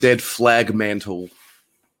Dead flag mantle.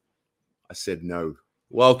 I said no.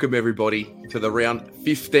 Welcome, everybody, to the round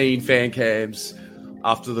 15 fan cams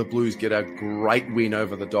after the Blues get a great win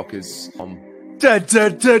over the Dockers.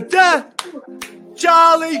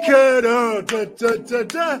 Charlie Curtin.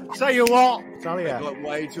 Say you what? They got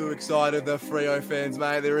way too excited, the Freo fans,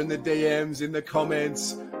 mate. They're in the DMs, in the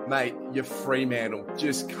comments. Mate, you're Fremantle.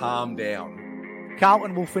 Just calm down.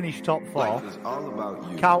 Carlton will finish top four.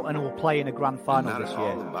 Carlton will play in a grand final this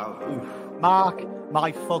year. Mark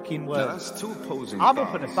my fucking words. I'm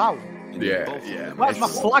up and about. Yeah. Where's my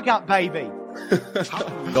flag at, baby?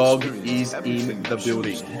 Dog is in the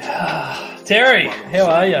building. Terry, how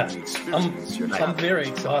are you? I'm very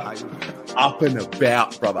excited. Up and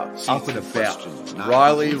about, brother. Up and about.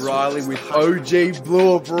 Riley with OG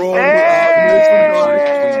Blue Abroad.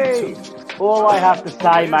 Hey! All I have to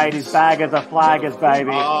say, mate, is baggers are flaggers, baby.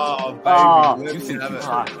 Oh, baby.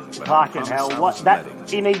 Fucking hell. What that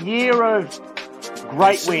in a year of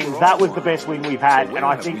great wins, that was the best win we've had, and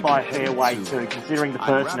I think by a fair way too, considering the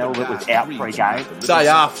personnel that was out pre-game. Say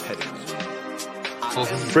up.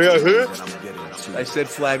 Freo who? They said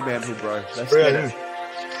flag mantle, bro. Freo who?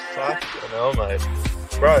 Fucking hell, mate.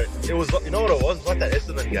 Bro, it was, you know what it was? It was like that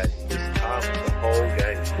Essendon game. Just calm the whole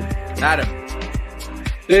game. Adam.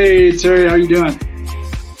 Hey, Terry, how you doing?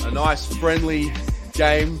 A nice, friendly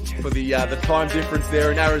game for the time difference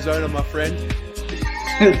there in Arizona, my friend.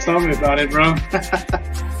 Tell me about it, bro.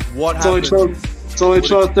 What It's happened? only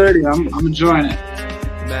 12:30. I'm enjoying it.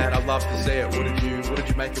 Man, I'd love to see it. What did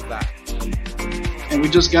you make of that? And we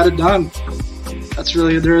just got it done. That's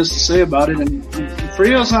really what there is to say about it. And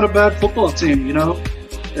Freo's not a bad football team, you know.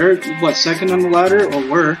 They're, second on the ladder, or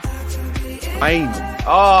were. Main.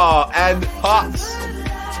 Oh, and Pucks.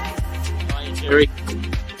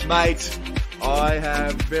 Mate, I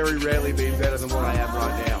have very rarely been better than what I am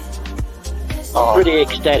right now. Pretty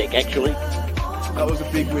ecstatic, actually. That was a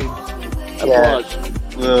big win. It was.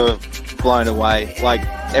 Blown away. Like,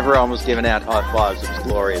 everyone was giving out high fives. It was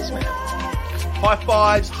glorious, man. High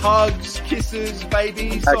fives, hugs, kisses,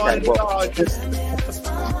 babies. Okay,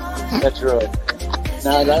 that's right.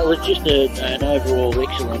 No, that was just an overall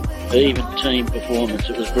excellent, even team performance.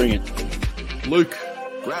 It was brilliant. Luke.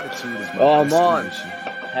 Oh, I'm on.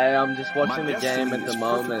 Hey, I'm just watching the game at the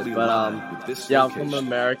moment, but I'm from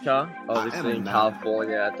America, obviously in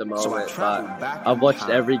California at the moment, but I've watched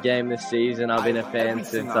every game this season. I've been a fan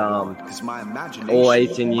since all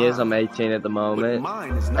 18 years. I'm 18 at the moment,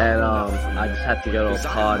 and I just had to go to a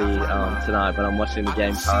party tonight, but I'm watching the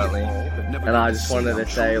game currently, and I just wanted to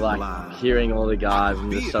say, hearing all the guys, I'm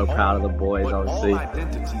just so proud of the boys, obviously,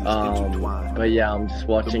 but yeah, I'm just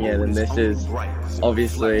watching it, and this is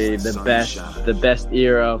obviously the best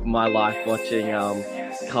era of my life watching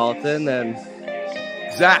Carlton and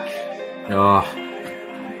Zach. What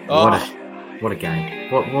a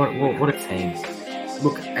game! What a team!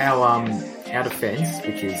 Look, our defense,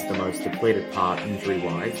 which is the most depleted part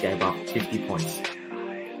injury-wise, gave up 50 points.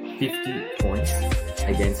 50 points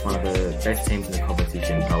against one of the best teams in the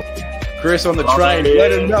competition. Chris on the train.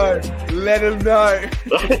 Let him know.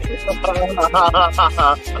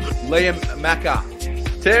 Liam Macca.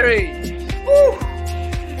 Terry. Woo.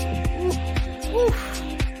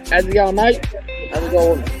 How's it going, mate? How's it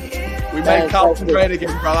going? We made Carlton great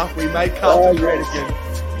again, brother. We made Carlton great again.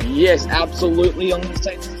 Yes, absolutely. I'm going to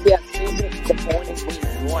say this season. The point is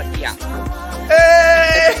right here.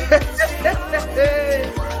 Hey,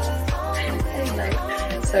 mate.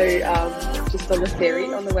 So, just on the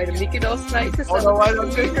ferry on the way to Mykonos, mate. On the way to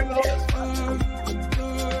Mykonos.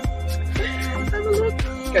 Have a look.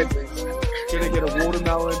 Go, please. Gonna get a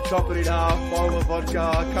watermelon, chop it in half, bottle of vodka,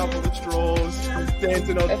 a couple of straws,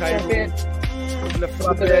 dancing on table, in the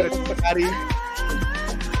front there, a patty.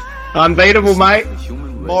 Unbeatable, mate.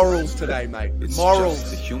 Morals today, mate. Morals.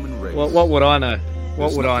 What would I know?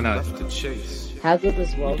 What would I know? Hazard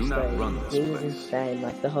as well, he was insane,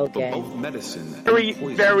 the whole game. Very,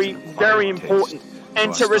 very, very important.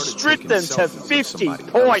 And to restrict them to 50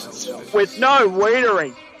 points with no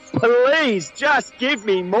waitering. Please, just give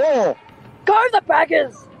me more. Go the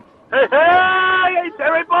Baggers! Hey,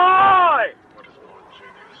 Terry boy!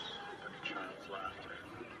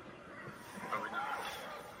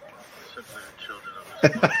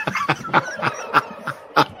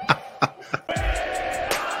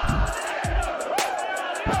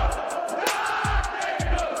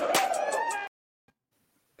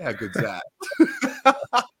 How good's that?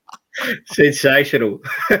 Sensational.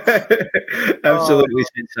 Absolutely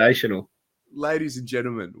sensational. Ladies and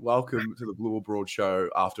gentlemen, welcome to the Blue Abroad show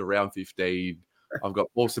after round 15. I've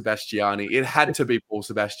got Paul Sebastiani. It had to be Paul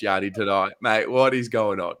Sebastiani tonight. Mate, what is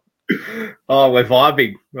going on? Oh, we're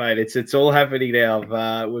vibing, mate. It's all happening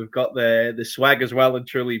now. We've got the swag as well and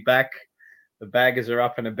truly back. The baggers are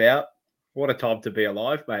up and about. What a time to be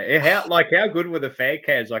alive, mate. How good were the fan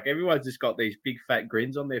cams? Like, everyone's just got these big fat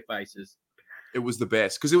grins on their faces. It was the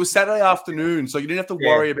best because it was Saturday afternoon, so you didn't have to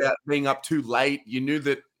worry about being up too late. You knew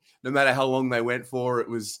that no matter how long they went for, it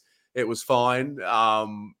was fine. I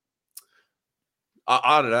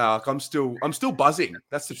don't know. Like, I'm still buzzing.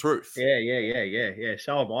 That's the truth. Yeah.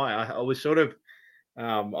 So am I. I was sort of,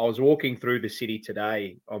 I was walking through the city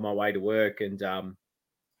today on my way to work and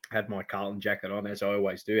had my Carlton jacket on, as I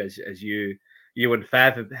always do, as you and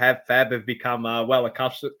Fab have become well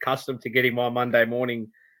accustomed to getting my Monday morning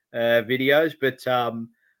videos. But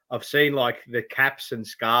I've seen like the caps and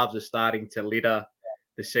scarves are starting to litter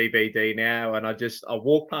the CBD now, and I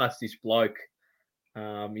walked past this bloke.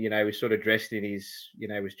 He was sort of dressed in his,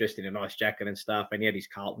 was dressed in a nice jacket and stuff, and he had his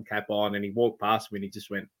Carlton cap on, and he walked past me and he just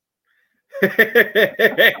went. When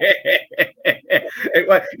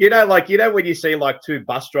you see like two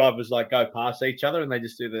bus drivers like go past each other and they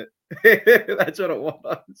just do the that's what it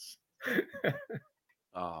was.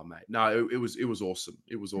 Oh mate, no, it was awesome.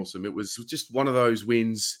 It was awesome. It was just one of those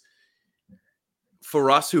wins for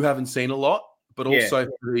us who haven't seen a lot, but also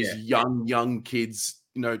for these young kids,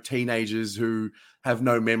 teenagers who have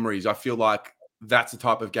no memories. I feel like that's the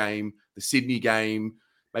type of game, the Sydney game,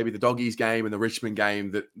 maybe the Doggies game and the Richmond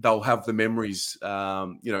game, that they'll have the memories,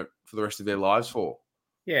 for the rest of their lives for.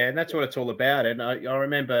 Yeah, and that's what it's all about. And I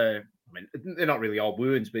remember, they're not really old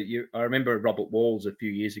wounds, but I remember Robert Walls a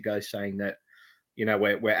few years ago saying that,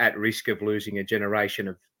 we're at risk of losing a generation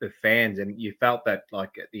of fans. And you felt that,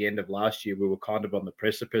 like, at the end of last year, we were kind of on the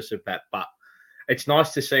precipice of that. But it's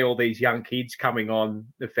nice to see all these young kids coming on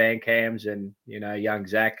the fan cams and, young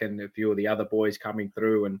Zach and a few of the other boys coming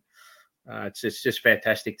through. And it's just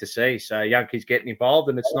fantastic to see. So young kids getting involved,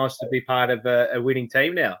 and it's nice to be part of a winning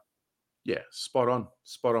team now. Yeah, spot on.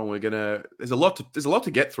 There's a lot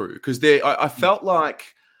to get through because I felt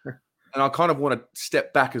like, and I kind of want to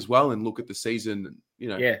step back as well and look at the season, as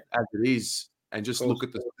it is, and just look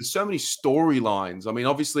at there's so many storylines. I mean,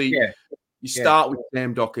 obviously, you start with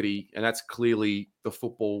Sam Doherty, and that's clearly the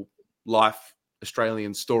football life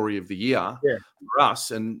Australian story of the year for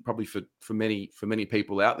us, and probably for many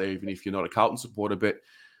people out there, even if you're not a Carlton supporter. But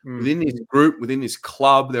within this group, within this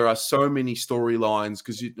club, there are so many storylines.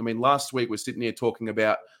 Because last week we're sitting here talking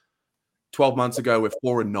about 12 months ago, we're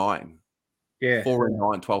 4-9.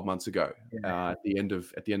 4-9 12 months ago at the end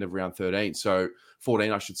of round 13. So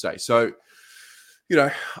 14, I should say. So,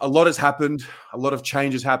 a lot has happened. A lot of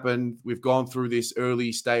changes happened. We've gone through this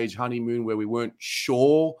early stage honeymoon where we weren't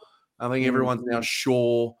sure. I think everyone's now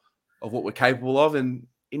sure of what we're capable of. And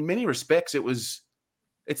in many respects, it's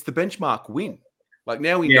the benchmark win. Like,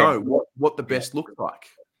 now we know what the best looks like.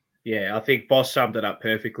 Yeah, I think Boss summed it up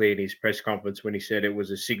perfectly in his press conference when he said it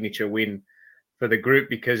was a signature win for the group,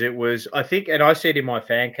 because it was, I think, and I said in my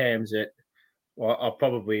fan cams that, well, I'll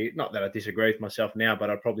probably, not that I disagree with myself now, but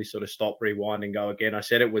I'll probably sort of stop, rewind and go again. I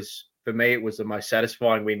said for me, it was the most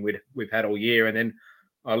satisfying win we've had all year. And then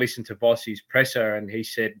I listened to Boss's presser and he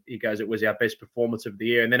goes, it was our best performance of the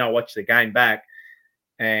year. And then I watched the game back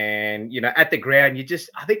and, at the ground,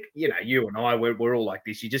 I think, you and I, we're all like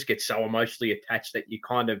this. You just get so emotionally attached that you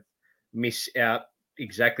kind of miss out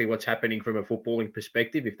exactly what's happening from a footballing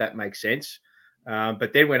perspective, if that makes sense.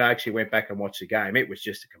 But then when I actually went back and watched the game, it was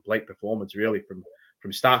just a complete performance, really, from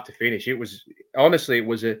start to finish. It was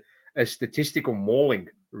a statistical mauling,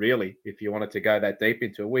 really, if you wanted to go that deep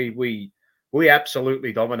into it. We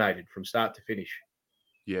absolutely dominated from start to finish.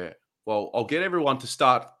 Yeah. Well, I'll get everyone to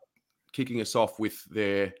start kicking us off with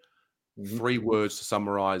their 3 words to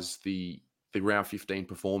summarize the round 15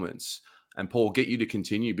 performance. And Paul, get you to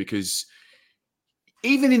continue, because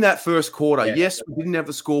even in that first quarter, yes, we didn't have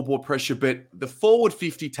the scoreboard pressure, but the forward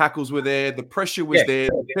 50 tackles were there. The pressure was there.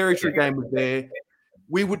 The territory game was there.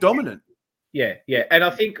 We were dominant. Yeah. And I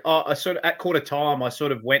think I sort of, at quarter time, I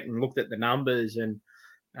sort of went and looked at the numbers, and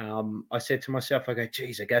I said to myself,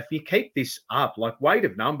 if you keep this up, like, weight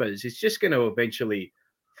of numbers, it's just going to eventually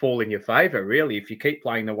fall in your favor, really, if you keep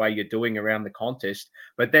playing the way you're doing around the contest.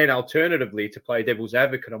 But then alternatively, to play devil's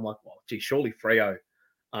advocate, I'm like, surely Freo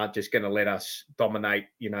aren't just going to let us dominate,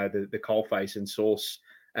 the coalface and Source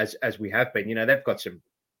as we have been. They've got some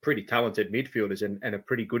pretty talented midfielders and a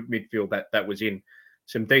pretty good midfield that was in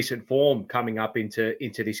some decent form coming up into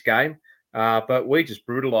this game. But we just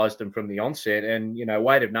brutalized them from the onset, and,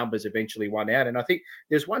 weight of numbers eventually won out. And I think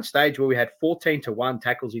there's one stage where we had 14-1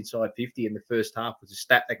 tackles inside 50 in the first half, was a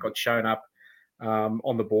stat that got shown up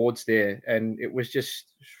on the boards there. And it was just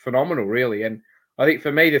phenomenal, really. And I think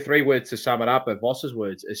for me, the 3 words to sum it up are Voss's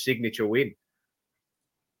words: a signature win.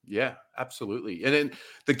 Yeah, absolutely. And then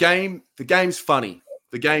the game's funny.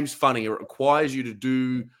 The game's funny. It requires you to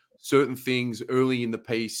do certain things early in the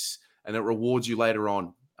piece, and it rewards you later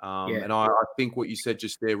on. And I think what you said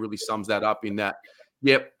just there really sums that up in that,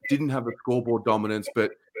 yep, didn't have the scoreboard dominance,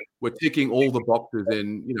 but we're ticking all the boxes.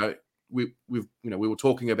 And, we were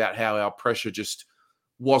talking about how our pressure just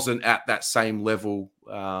wasn't at that same level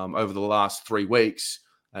over the last 3 weeks,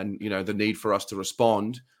 and, the need for us to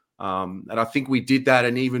respond. And I think we did that.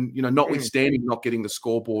 And even, notwithstanding not getting the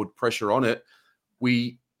scoreboard pressure on it,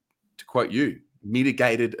 we, to quote you,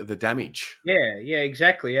 mitigated the damage. Yeah,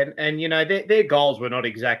 exactly. And their goals were not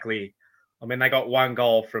exactly, I mean, they got 1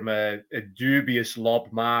 goal from a dubious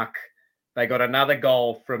lob mark. They got another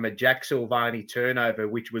goal from a Jack Silvani turnover,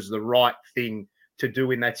 which was the right thing to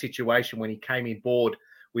do in that situation when he came in board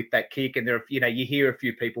with that kick. And there, you hear a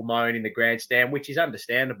few people moan in the grandstand, which is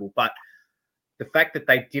understandable, but the fact that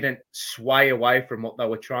they didn't sway away from what they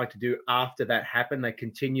were trying to do after that happened, they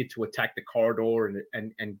continued to attack the corridor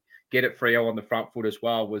and get it Freo on the front foot as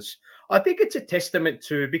well, I think it's a testament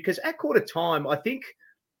to, because at quarter time, I think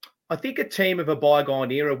a team of a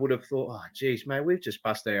bygone era would have thought, oh, geez, mate, we've just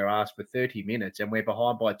busted our ass for 30 minutes and we're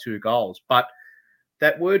behind by 2 goals. But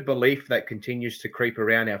that word belief that continues to creep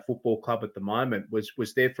around our football club at the moment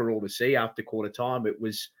was there for all to see after quarter time. It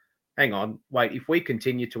was, hang on, wait, if we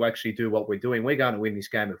continue to actually do what we're doing, we're going to win this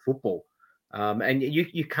game of football. And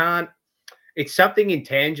you can't, it's something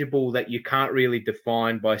intangible that you can't really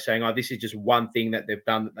define by saying, oh, this is just one thing that they've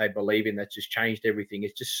done that they believe in that's just changed everything.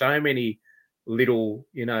 It's just so many little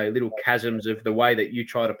chasms of the way that you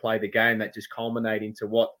try to play the game that just culminate into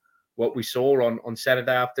what we saw on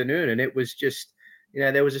Saturday afternoon. And it was just,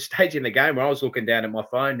 there was a stage in the game where I was looking down at my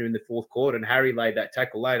phone during the 4th quarter and Harry laid that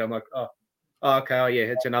tackle late. I'm like, okay,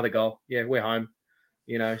 it's another goal. Yeah, we're home.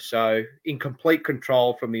 So in complete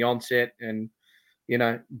control from the onset. And,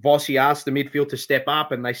 Vossi asked the midfield to step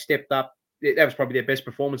up and they stepped up. That was probably their best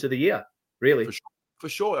performance of the year, really. For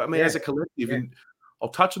sure. I mean, as a collective, and I'll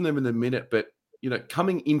touch on them in a minute, but,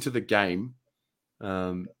 coming into the game,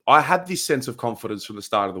 I had this sense of confidence from the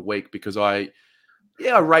start of the week because I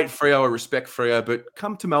rate Freo, I respect Freo, but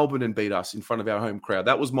come to Melbourne and beat us in front of our home crowd.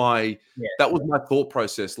 That was my thought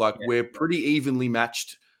process. Like, we're pretty evenly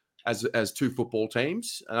matched as 2 football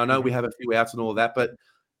teams. And I know we have a few outs and all of that, but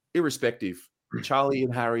irrespective, Charlie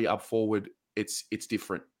and Harry up forward, it's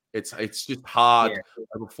different. It's just hard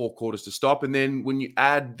over 4 quarters to stop. And then when you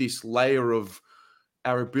add this layer of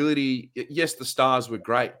our ability, yes, the stars were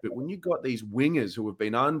great, but when you got these wingers who have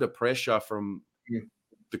been under pressure from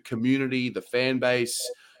the community, the fan base,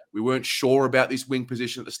 we weren't sure about this wing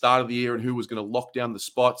position at the start of the year and who was going to lock down the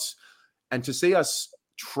spots. And to see us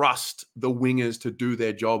trust the wingers to do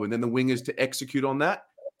their job and then the wingers to execute on that,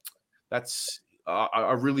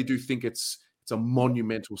 I really do think it's a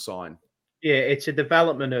monumental sign. Yeah, it's a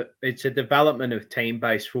development of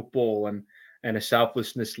team-based football and a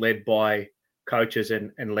selflessness led by coaches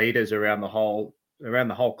and leaders around the whole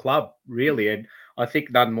club, really. And I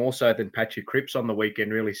think none more so than Patrick Cripps on the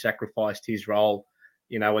weekend really sacrificed his role,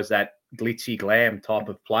 as that glitzy glam type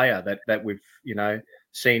of player that we've,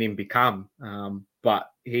 seen him become. But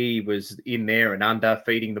he was in there and under,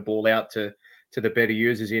 feeding the ball out to the better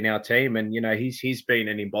users in our team. And, he's been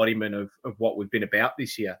an embodiment of what we've been about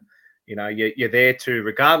this year. You're there to,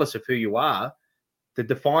 regardless of who you are, the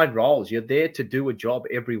defined roles, you're there to do a job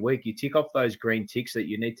every week. You tick off those green ticks that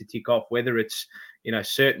you need to tick off, whether it's,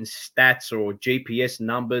 certain stats or GPS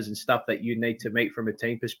numbers and stuff that you need to meet from a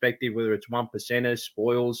team perspective, whether it's 1%ers,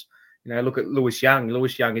 spoils. Look at Lewis Young.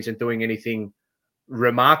 Lewis Young isn't doing anything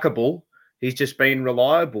remarkable. He's just been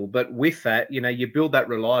reliable. But with that, you build that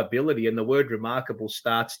reliability and the word remarkable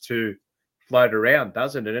starts to float around,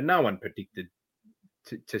 doesn't it? And no one predicted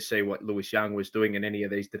to see what Lewis Young was doing and any of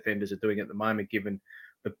these defenders are doing at the moment, given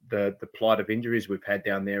the plight of injuries we've had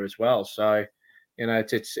down there as well. So,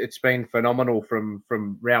 it's been phenomenal from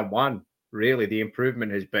round 1, really. The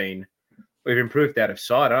improvement has been, we've improved out of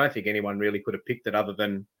sight. I don't think anyone really could have picked it other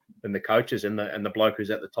than the coaches and the bloke who's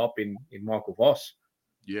at the top in Michael Voss.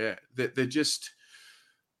 Yeah, they're just...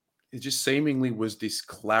 It just seemingly was this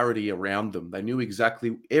clarity around them. They knew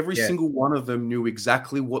exactly, every single one of them knew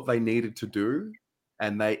exactly what they needed to do.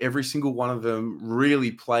 And every single one of them really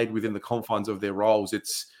played within the confines of their roles.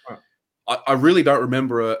 I really don't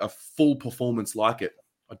remember a full performance like it.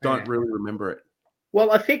 I don't really remember it. Well,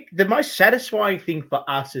 I think the most satisfying thing for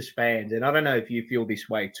us as fans, and I don't know if you feel this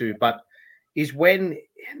way too, but is when,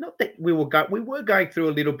 not that we were going through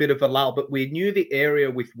a little bit of a lull, but we knew the area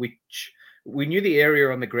on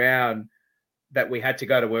the ground that we had to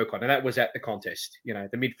go to work on, and that was at the contest. You know,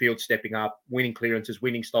 the midfield stepping up, winning clearances,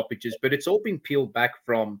 winning stoppages, but it's all been peeled back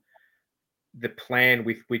from the plan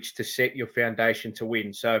with which to set your foundation to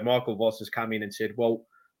win. So Michael Voss has come in and said, well,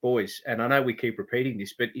 boys, and I know we keep repeating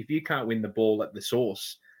this, but if you can't win the ball at the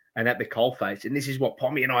source and at the coalface, and this is what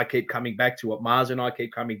Pommy and I keep coming back to, what Mars and I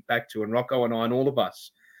keep coming back to, and Rocco and I and all of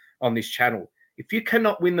us on this channel, if you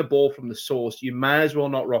cannot win the ball from the source, you may as well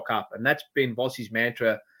not rock up. And that's been Voss's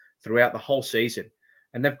mantra throughout the whole season.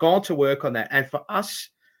 And they've gone to work on that. And for us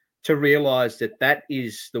to realize that that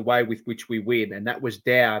is the way with which we win, and that was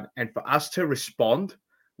down, and for us to respond,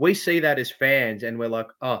 we see that as fans and we're like,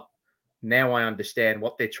 oh, now I understand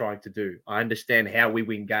what they're trying to do. I understand how we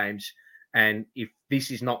win games. And if this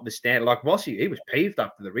is not the standard, like Vossi, he was peeved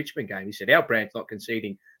after the Richmond game. He said, our brand's not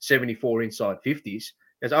conceding 74 inside 50s.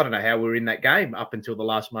 Because I don't know how we were in that game up until the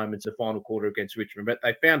last moments of final quarter against Richmond, but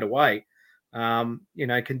they found a way. You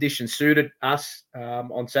know, conditions suited us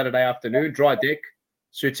on Saturday afternoon. Dry deck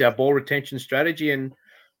suits our ball retention strategy, and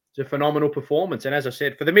it's a phenomenal performance. And as I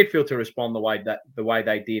said, for the midfield to respond the way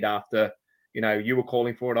they did after, you know, you were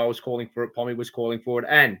calling for it, I was calling for it, Pommy was calling for it,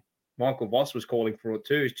 and Michael Voss was calling for it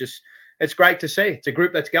too. It's great to see. It's a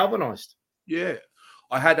group that's galvanised. Yeah,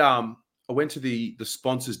 I went to the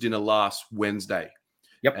sponsors dinner last Wednesday.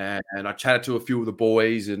 Yep. And I chatted to a few of the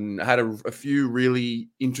boys and had a few really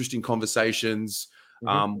interesting conversations.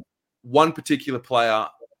 Mm-hmm. One particular player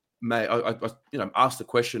I asked the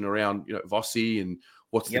question around, you know, Vossi and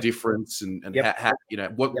what's the difference and how, you know,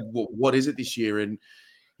 what is it this year? And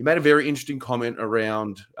he made a very interesting comment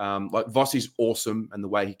around like Vossi's awesome and the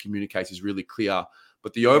way he communicates is really clear.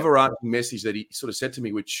 But the overarching message that he sort of said to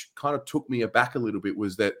me, which kind of took me aback a little bit,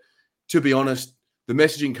 was that, to be honest, the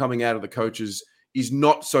messaging coming out of the coaches is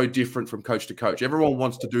not so different from coach to coach. Everyone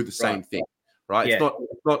wants to do the same thing, right? Yeah.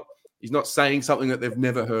 It's not. He's not saying something that they've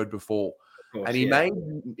never heard before. Course, and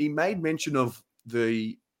he made mention of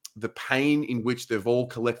the pain in which they've all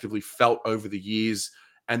collectively felt over the years,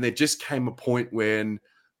 and there just came a point when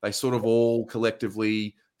they sort of all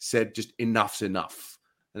collectively said, "Just enough's enough."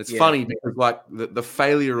 And it's funny because, like, the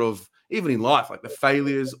failure of, even in life, like the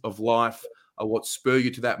failures of life are what spur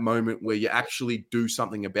you to that moment where you actually do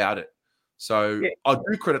something about it. So I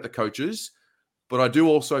do credit the coaches, but I do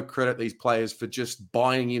also credit these players for just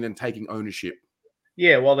buying in and taking ownership.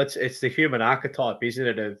 Yeah, well, it's the human archetype, isn't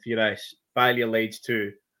it? Of, you know, failure leads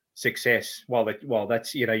to success. Well,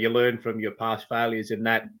 that's, you know, you learn from your past failures, and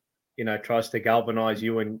that, you know, tries to galvanize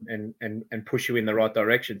you and push you in the right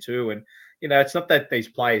direction too. And, you know, it's not that these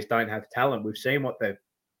players don't have talent. We've seen what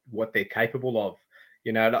they're capable of.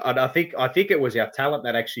 You know, and I think it was our talent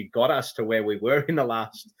that actually got us to where we were in the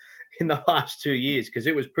last 2 years, because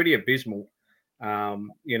it was pretty abysmal,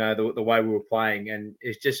 you know, the way we were playing. And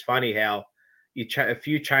it's just funny how a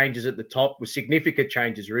few changes at the top were significant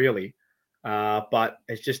changes, really. But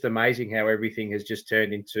it's just amazing how everything has just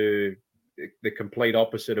turned into the complete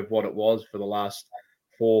opposite of what it was for the last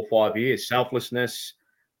 4 or 5 years. Selflessness,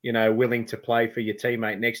 you know, willing to play for your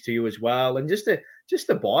teammate next to you as well. And just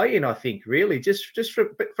the buy-in, I think, really, just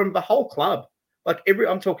from the whole club. Like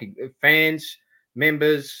I'm talking fans,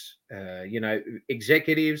 members, you know,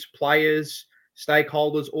 executives, players,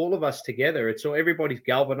 stakeholders, all of us together. It's all, everybody's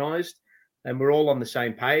galvanized, and we're all on the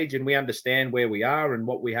same page, and we understand where we are and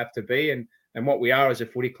what we have to be, and what we are as a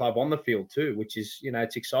footy club on the field too, which is, you know,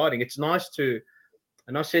 it's exciting. It's nice to,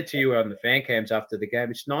 and I said to you on the fan cams after the game,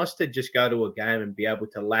 it's nice to just go to a game and be able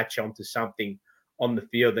to latch onto something on the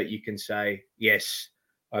field that you can say, yes,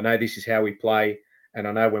 I know this is how we play, and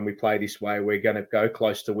I know when we play this way, we're going to go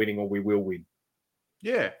close to winning, or we will win.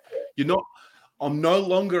 Yeah. I'm no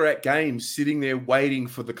longer at games sitting there waiting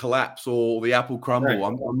for the collapse or the apple crumble. No.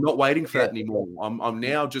 I'm not waiting for that anymore. I'm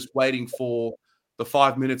now just waiting for the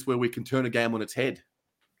 5 minutes where we can turn a game on its head.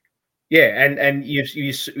 Yeah, and you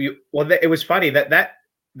it was funny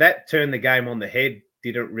that turned the game on the head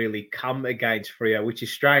didn't really come against Freo, which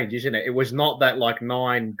is strange, isn't it? It was not that like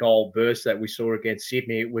 9-goal burst that we saw against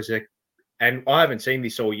Sydney. It was and I haven't seen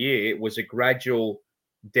this all year. It was a gradual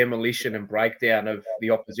demolition and breakdown of the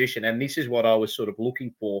opposition, and this is what I was sort of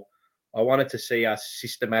looking for. I wanted to see us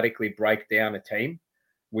systematically break down a team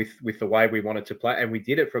with the way we wanted to play, and we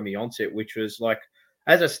did it from the onset, which was like,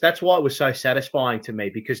 that's why it was so satisfying to me,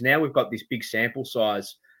 because now we've got this big sample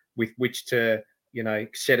size with which to, you know,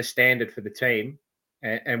 set a standard for the team,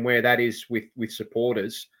 and where that is with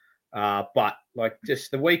supporters. But like,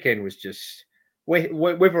 just the weekend was just, we've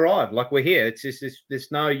arrived, like we're here. It's just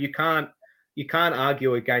there's no, you can't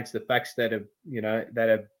argue against the facts that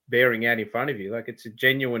are bearing out in front of you. Like, it's a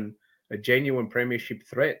genuine premiership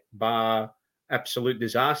threat, bar absolute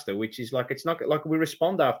disaster, which is like, it's not like we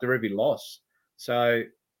respond after every loss. So,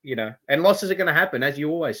 and losses are going to happen, as you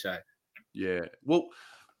always say. Yeah. Well,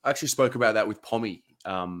 I actually spoke about that with Pommy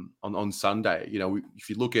on Sunday. If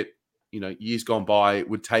you look at, years gone by, it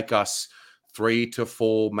would take us 3 to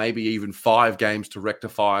 4, maybe even 5 games to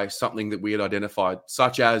rectify something that we had identified,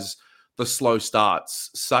 such as the slow starts,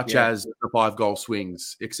 such as the 5-goal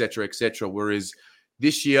swings, et cetera, whereas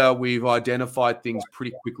this year we've identified things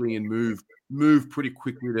pretty quickly and moved pretty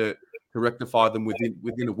quickly to rectify them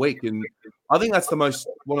within a week. And I think that's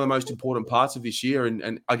one of the most important parts of this year,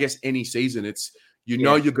 and I guess any season. It's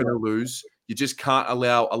you're going to lose. You just can't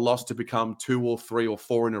allow a loss to become 2 or 3 or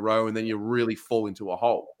 4 in a row, and then you really fall into a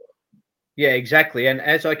hole. Yeah, exactly. And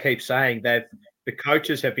as I keep saying, the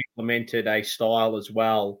coaches have implemented a style as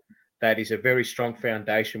well that is a very strong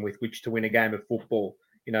foundation with which to win a game of football.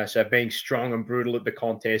 So being strong and brutal at the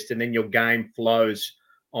contest, and then your game flows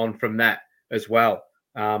on from that as well.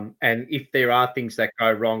 And if there are things that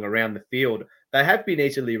go wrong around the field, they have been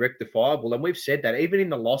easily rectifiable. And we've said that even in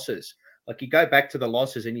the losses. Like, you go back to the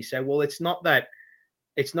losses and you say, well, it's not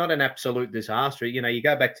an absolute disaster. You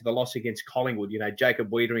go back to the loss against Collingwood,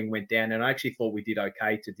 Jacob Wiedering went down, and I actually thought we did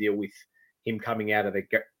okay to deal with him coming out of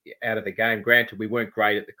the game. Granted, we weren't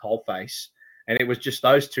great at the coalface, and it was just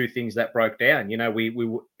those 2 things that broke down.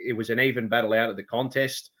 It was an even battle out at the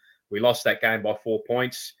contest. We lost that game by 4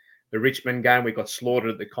 points. The Richmond game, we got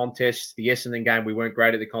slaughtered at the contest. The Essendon game, we weren't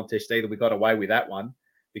great at the contest either. We got away with that one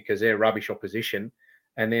because they're rubbish opposition.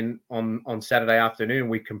 And then on Saturday afternoon,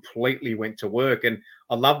 we completely went to work. And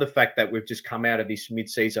I love the fact that we've just come out of this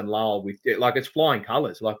mid-season lull with, like, it's flying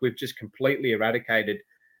colours. Like, we've just completely eradicated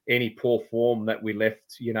any poor form that we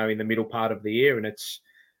left, in the middle part of the year. And it's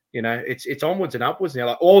onwards and upwards now.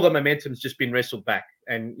 Like, all the momentum's just been wrestled back,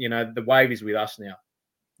 and the wave is with us now.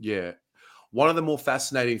 Yeah, one of the more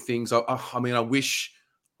fascinating things. I wish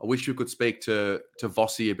we could speak to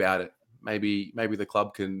Vossi about it. Maybe the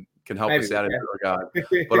club can help us out in that regard.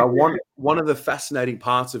 But one of the fascinating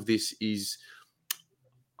parts of this is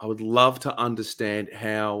I would love to understand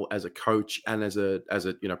how, as a coach and as a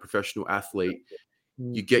professional athlete,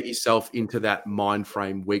 you get yourself into that mind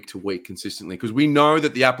frame week to week consistently, because we know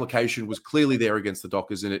that the application was clearly there against the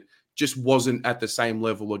Dockers, and it just wasn't at the same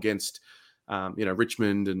level against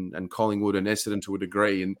Richmond and Collingwood and Essendon to a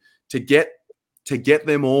degree. And to get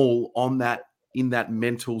them all in that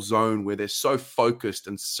mental zone where they're so focused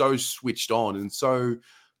and so switched on and so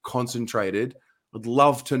concentrated, I'd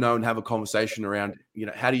love to know and have a conversation around,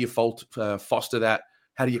 how do you foster that?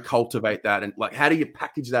 How do you cultivate that? And how do you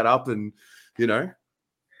package that up? And,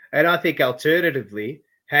 And I think alternatively,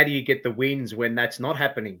 how do you get the wins when that's not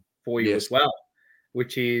happening for you as well?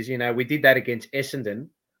 Which is, we did that against Essendon.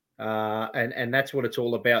 And that's what it's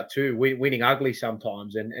all about too. Winning ugly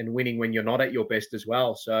sometimes and winning when you're not at your best as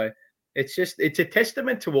well. So it's a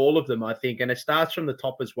testament to all of them, I think. And it starts from the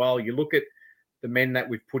top as well. You look at the men that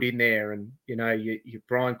we've put in there, and, you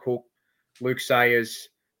Brian Cook, Luke Sayers,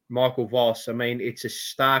 Michael Voss. I mean, it's a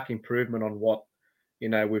stark improvement on what,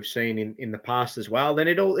 we've seen in the past as well. Then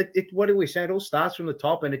what do we say? It all starts from the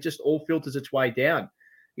top, and it just all filters its way down.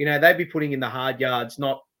 They'd be putting in the hard yards,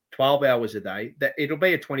 not 12 hours a day. That it'll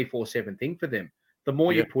be a 24/7 thing for them. The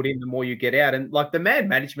more you put in, the more you get out. And like the man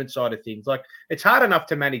management side of things, like, it's hard enough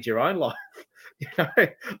to manage your own life.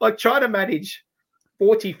 Like, try to manage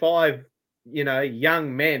 45,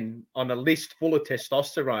 young men on a list full of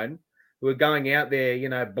testosterone who are going out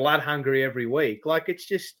there, blood hungry every week. Like, it's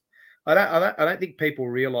just, I don't think people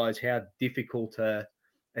realize how difficult a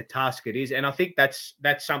task it is. And I think that's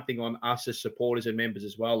something on us as supporters and members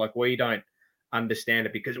as well. Like, we don't understand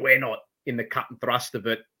it because we're not in the cut and thrust of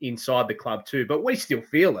it inside the club too, but we still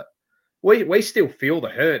feel it. We still feel the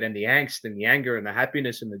hurt and the angst and the anger and the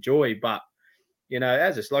happiness and the joy. But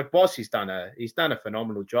as it's like Boss, he's done a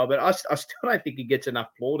phenomenal job. But I still don't think he gets enough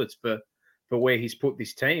plaudits for where he's put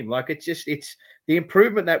this team. Like, it's the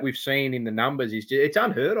improvement that we've seen in the numbers it's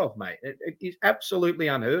unheard of, mate. It is absolutely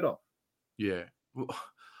unheard of. Yeah,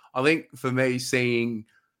 I think for me, seeing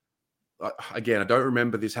again, I don't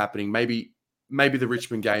remember this happening. Maybe the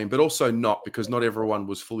Richmond game, but also not, because not everyone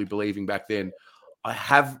was fully believing back then. I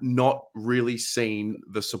have not really seen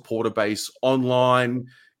the supporter base online,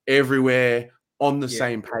 everywhere, on the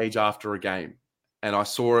same page after a game. And I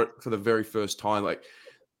saw it for the very first time. Like,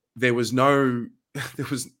 there was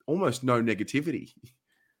almost no negativity.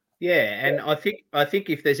 Yeah, and I think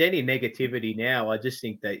if there's any negativity now, I just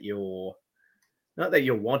think that not that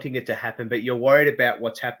you're wanting it to happen, but you're worried about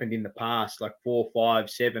what's happened in the past, like 4, 5,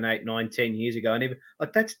 7, 8, 9, 10 years ago. And even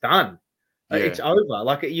like, that's done. It's over.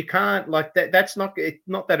 Like, you can't, like, that's not, it's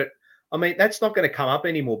not that it, I mean, that's not going to come up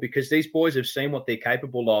anymore, because these boys have seen what they're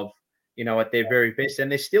capable of at their very best.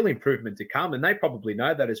 And there's still improvement to come, and they probably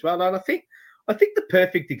know that as well. And I think the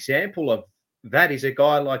perfect example of that is a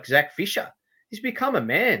guy like Zach Fisher. He's become a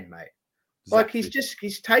man, mate. Like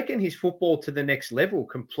he's taken his football to the next level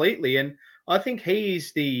completely. And I think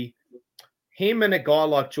him and a guy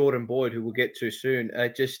like Jordan Boyd, who we'll get to soon,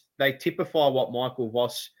 they typify what Michael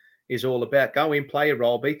Voss is all about. Go in, play a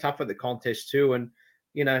role, be tough at the contest too, and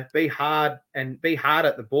be hard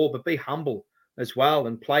at the ball, but be humble as well,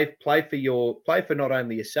 and play for not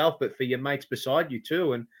only yourself but for your mates beside you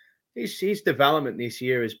too. And his development this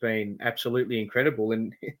year has been absolutely incredible.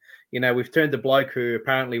 And we've turned a bloke who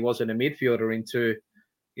apparently wasn't a midfielder into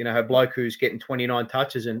a bloke who's getting 29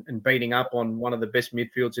 touches and beating up on one of the best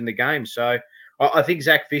midfields in the game. So I think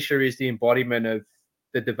Zach Fisher is the embodiment of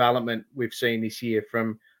the development we've seen this year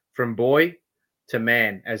from boy to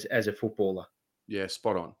man as a footballer. Yeah,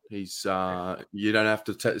 spot on. He's you don't have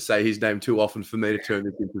to say his name too often for me to turn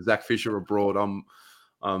this into Zach Fisher abroad.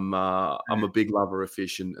 I'm a big lover of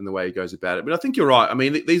Fish and the way he goes about it. But I think you're right. I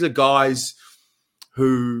mean, these are guys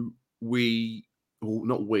who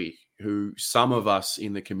who some of us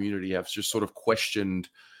in the community have just sort of questioned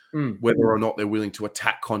whether or not they're willing to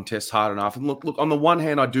attack contests hard enough. And look, on the one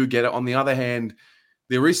hand, I do get it. On the other hand,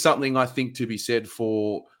 there is something I think to be said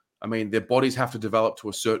for, their bodies have to develop to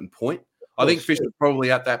a certain point. I think Fish was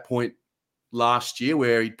probably at that point last year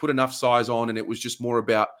where he put enough size on and it was just more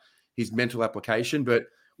about his mental application. But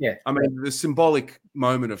yeah, the symbolic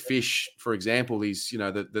moment of Fish, for example, is,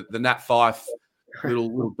 the Nat Fyfe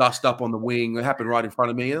little dust up on the wing that happened right in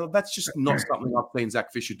front of me. That's just not something I've seen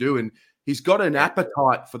Zach Fisher do. And he's got an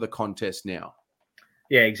appetite for the contest now.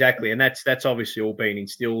 Yeah, exactly. And that's obviously all been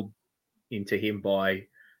instilled into him by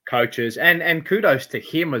coaches, and kudos to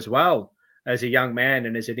him as well as a young man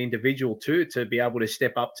and as an individual too, to be able to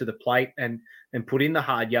step up to the plate and put in the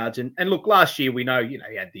hard yards. And look, last year we know, he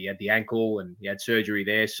had the ankle and he had surgery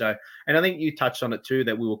there. So, and I think you touched on it too,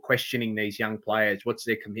 that we were questioning these young players. What's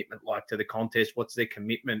their commitment like to the contest? What's their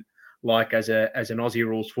commitment like as an Aussie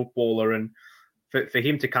rules footballer? And for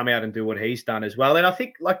him to come out and do what he's done as well. And I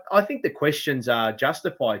think the questions are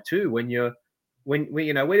justified too. When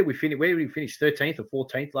where did we finish? Where did we finish? 13th or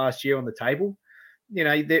 14th last year on the table?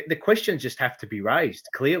 The questions just have to be raised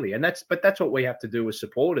clearly. And that's what we have to do as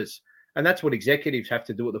supporters. And that's what executives have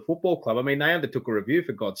to do at the football club. They undertook a review,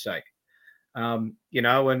 for God's sake. And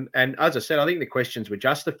as I said, I think the questions were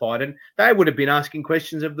justified, and they would have been asking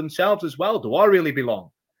questions of themselves as well. Do I really belong?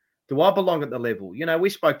 Do I belong at the level? We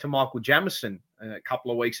spoke to Michael Jamison a couple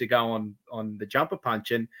of weeks ago on the Jumper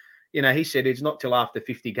Punch, and he said it's not till after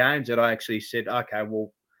 50 games that I actually said, okay,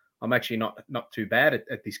 well, I'm actually not too bad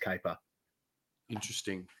at this caper.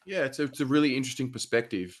 Interesting. Yeah, it's a really interesting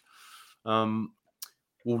perspective.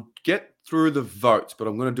 We'll get through the votes, but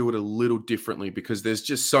I'm going to do it a little differently because there's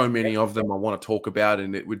just so many of them I want to talk about,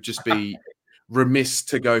 and it would just be remiss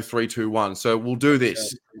to go 3, 2, 1. So we'll do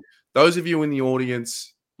this. Those of you in the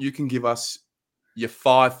audience, you can give us your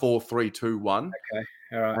 5, 4, 3, 2, 1. Okay.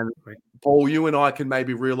 All right. And Paul, you and I can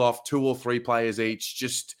maybe reel off 2 or 3 players each,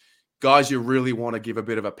 just guys you really want to give a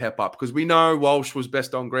bit of a pep up, because we know Walsh was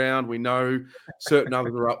best on ground. We know certain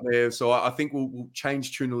others are up there. So I think we'll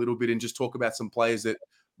change tune a little bit and just talk about some players that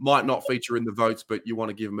might not feature in the votes, but you want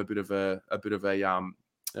to give them a bit of a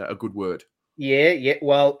good word. Yeah.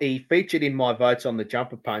 Well, he featured in my votes on the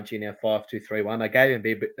Jumper Punch in our 5, 2, 3, 1. I gave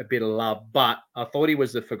him a bit of love, but I thought he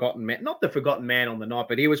was the forgotten man, not the forgotten man on the night,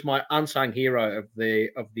 but he was my unsung hero of the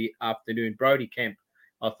afternoon. Brody Kemp,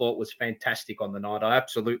 I thought, was fantastic on the night. I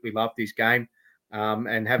absolutely loved his game,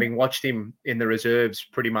 and having watched him in the reserves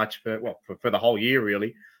pretty much for the whole year,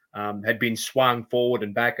 really, had been swung forward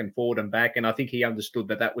and back and forward and back, and I think he understood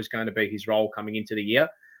that was going to be his role coming into the year.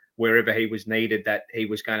 Wherever he was needed, that he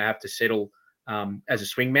was going to have to settle as a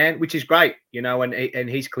swingman, which is great, and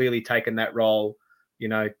he's clearly taken that role,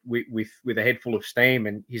 with a head full of steam.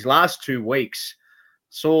 And his last 2 weeks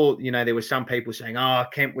saw, there were some people saying,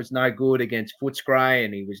 Kemp was no good against Footscray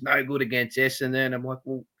and he was no good against Essendon. I'm like,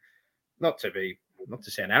 well, not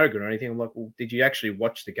to sound arrogant or anything. I'm like, well, did you actually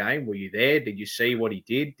watch the game? Were you there? Did you see what he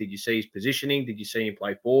did? Did you see his positioning? Did you see him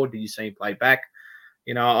play forward? Did you see him play back?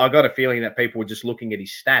 I got a feeling that people were just looking at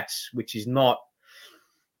his stats, which is not,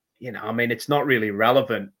 it's not really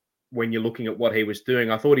relevant when you're looking at what he was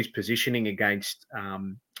doing. I thought his positioning against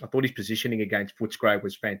Footscray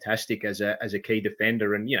was fantastic as a key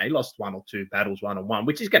defender. And, he lost 1 or 2 battles one-on-one,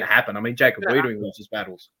 which is going to happen. Jacob Wiedering loses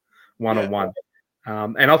battles one-on-one.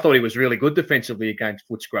 And I thought he was really good defensively against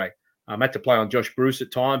Footscray. Had to play on Josh Bruce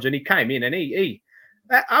at times, and he came in and he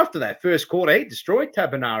after that first quarter, he destroyed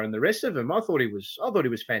Tabernar and the rest of them. I thought he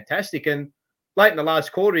was fantastic. And late in the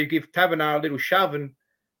last quarter, he gave Tabernar a little shove, and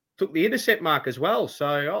took the intercept mark as well. So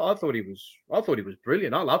I thought he was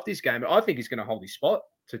brilliant. I love this game. I think he's going to hold his spot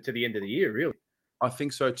to the end of the year, really. I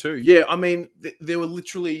think so too. Yeah, I mean, there were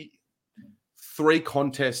literally 3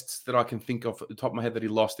 contests that I can think of at the top of my head that he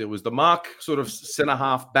lost. There was the mark sort of centre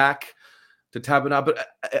half back to Taberner. But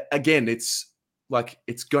again, it's like,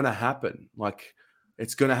 it's going to happen. Like,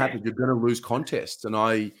 it's going to happen. You're going to lose contests. And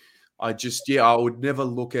I would never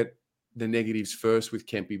look at the negatives first with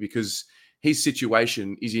Kempy, because his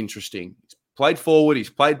situation is interesting. He's played forward, he's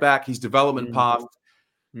played back, his development path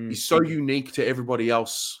is so unique to everybody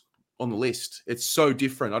else on the list. It's so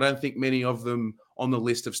different. I don't think many of them on the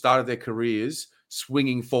list have started their careers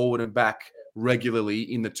swinging forward and back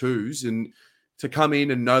regularly in the twos, and to come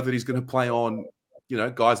in and know that he's going to play on,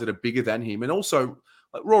 guys that are bigger than him. And also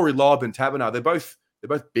like Rory Lobb and Taberner, they're both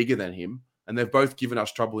bigger than him, and they've both given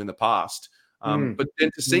us trouble in the past. But then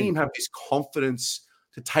to see him have this confidence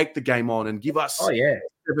to take the game on and give us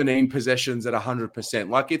 17 possessions at 100%,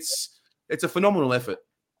 like it's a phenomenal effort.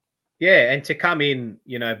 Yeah, and to come in,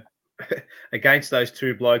 against those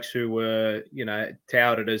 2 blokes who were,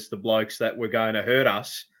 touted as the blokes that were going to hurt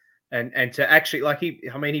us, and to actually,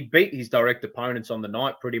 he beat his direct opponents on the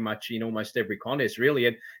night pretty much in almost every contest, really.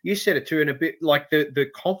 And you said it too, in a bit like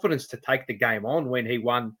the confidence to take the game on when he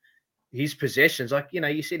won his possessions. Like,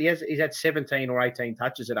 you said he's had 17 or 18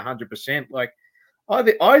 touches at 100%. Like,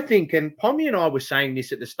 I think, and Pommy and I were saying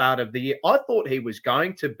this at the start of the year, I thought he was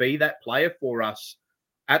going to be that player for us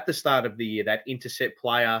at the start of the year, that intercept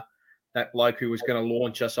player, that bloke who was going to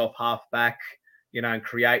launch us off half back, and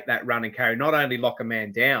create that run and carry, not only lock a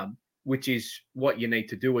man down, which is what you need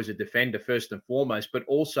to do as a defender first and foremost, but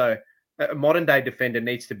also a modern day defender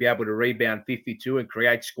needs to be able to rebound 52 and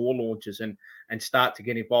create score launches and start to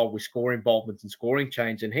get involved with score involvements and scoring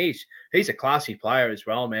chains. And he's a classy player as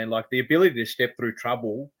well, man. Like, the ability to step through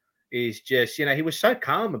trouble is just, he was so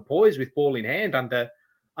calm and poised with ball in hand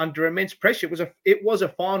under immense pressure. It was a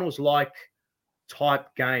finals like type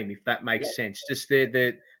game, if that makes sense. Just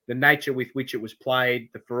the nature with which it was played,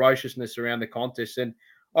 the ferociousness around the contest, and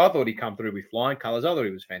I thought he come through with flying colours. I thought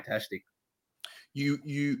he was fantastic.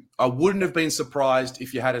 I wouldn't have been surprised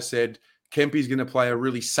if you had said Kempy's going to play a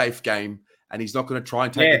really safe game and he's not going to try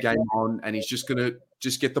and take the game on, and he's just going to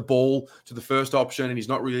get the ball to the first option, and he's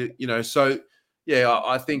not really, So yeah,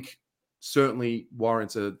 I think certainly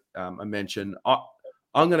warrants a mention.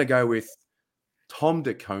 I'm going to go with Tom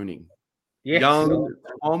De Koning. Yes. Young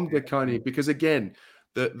Tom De Koning, because again,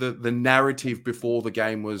 the narrative before the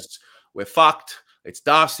game was, we're fucked. It's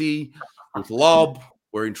Darcy with Lobb.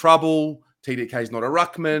 We're in trouble. TDK's not a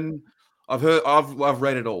ruckman. I've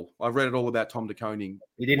read it all. I've read it all about Tom De Koning.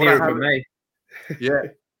 You didn't hear it from me. Yeah,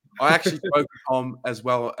 I actually spoke to Tom as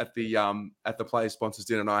well at the Player Sponsors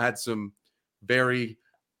Dinner, and I had some very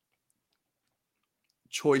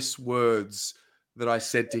choice words that I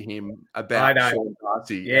said to him about Sean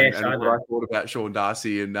Darcy and what I thought about Sean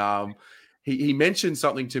Darcy. And he mentioned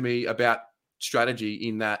something to me about strategy,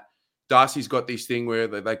 in that Darcy's got this thing where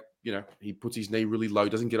he puts his knee really low,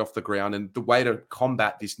 doesn't get off the ground. And the way to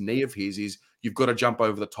combat this knee of his is you've got to jump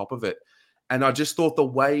over the top of it. And I just thought the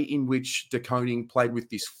way in which De Koning played with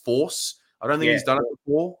this force, I don't think he's done it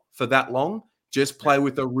before for that long, just play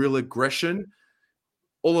with a real aggression.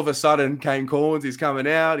 All of a sudden, Kane Corns is coming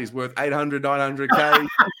out. He's worth 800, 900K.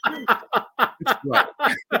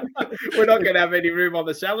 We're not going to have any room on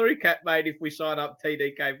the salary cap, mate, if we sign up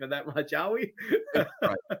TDK for that much, are we?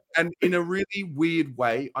 Right. And in a really weird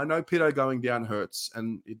way, I know Pito going down hurts,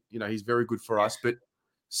 and he's very good for us, but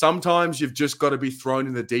sometimes you've just got to be thrown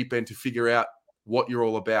in the deep end to figure out what you're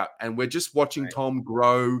all about. And we're just watching Tom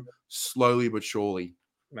grow slowly but surely.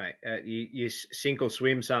 Mate, you sink or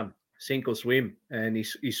swim, son. Sink or swim. And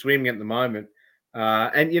he's swimming at the moment.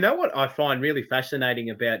 And you know what I find really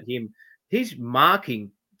fascinating about him? His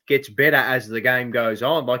marking gets better as the game goes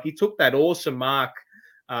on. Like, he took that awesome mark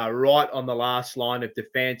right on the last line of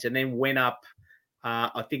defense, and then went up,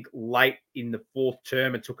 I think, late in the fourth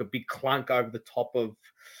term, and took a big clunk over the top of,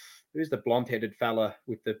 who's the blonde-headed fella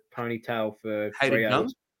with the ponytail for Hayden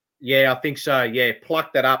Young? Yeah, I think so. Yeah,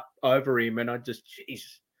 plucked that up over him, and I just, jeez,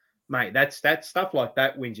 mate, that's stuff like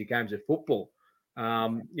that wins you games of football.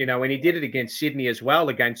 When he did it against Sydney as well,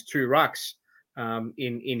 against 2 rucks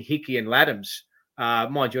in Hickey and Laddams.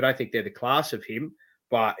 Mind you, I don't think they're the class of him,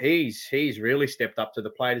 but he's really stepped up to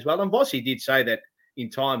the plate as well. And Vossi did say that in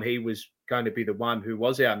time he was going to be the one who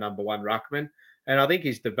was our number one ruckman. And I think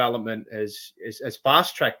his development has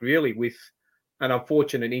fast-tracked, really, with an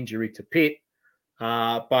unfortunate injury to Pitt.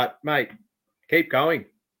 But, mate, keep going.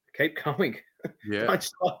 Keep going. Yeah. Don't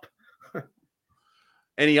stop.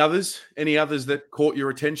 Any others? Any others that caught your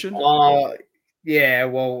attention? Yeah,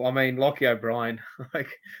 well, I mean, Lockie O'Brien, like,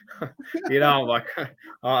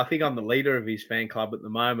 I think I'm the leader of his fan club at the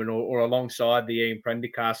moment, or alongside the Ian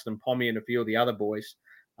Prendergast and Pommy and a few of the other boys.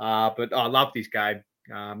 But I loved his game.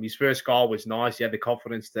 His first goal was nice. He had the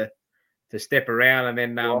confidence to step around,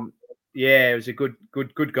 and then it was a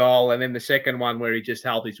good goal. And then the second one where he just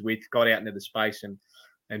held his width, got out into the space,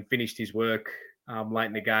 and finished his work late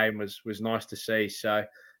in the game was nice to see. So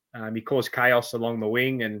he caused chaos along the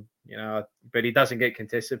wing, and but he doesn't get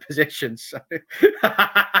contested possessions. So.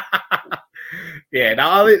 Yeah,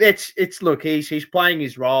 no, it's look, he's playing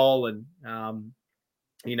his role, and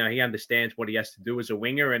he understands what he has to do as a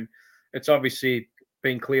winger, and it's obviously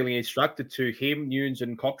been clearly instructed to him, Nunes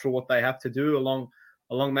and Cottrell, what they have to do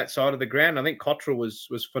along that side of the ground. I think Cottrell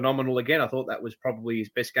was phenomenal again. I thought that was probably his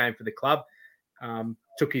best game for the club.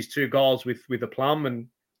 Took his 2 goals with a plum, and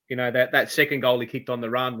that second goal he kicked on the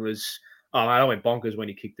run was, I went bonkers when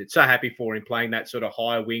he kicked it. So happy for him playing that sort of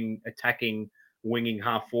high wing, attacking, winging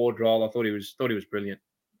half forward role. I thought he was brilliant.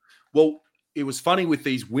 Well, it was funny with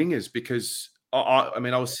these wingers because I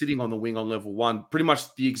was sitting on the wing on level 1, pretty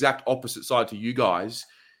much the exact opposite side to you guys.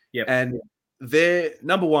 Yeah. And they're,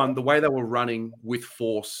 number one, the way they were running with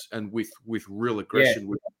force and with real aggression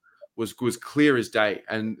was clear as day.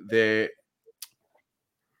 And they're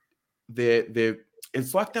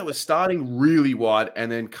it's like they were starting really wide and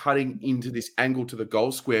then cutting into this angle to the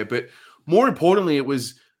goal square. But more importantly, it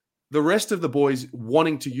was the rest of the boys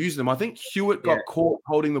wanting to use them. I think Hewitt got caught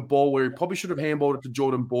holding the ball where he probably should have handballed it to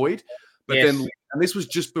Jordan Boyd. But then, and this was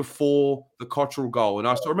just before the Cottrell goal. And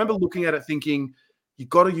I remember looking at it thinking, you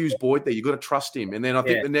got to use Boyd there. You got to trust him. And then I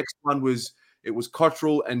think the next one was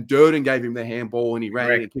Cottrell, and Durden gave him the handball and he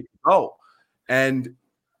ran in and kicked the goal. And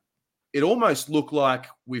it almost looked like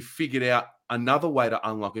we've figured out another way to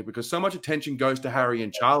unlock it, because so much attention goes to Harry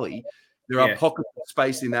and Charlie. There are pockets of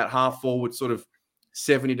space in that half forward, sort of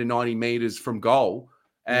 70 to 90 meters from goal,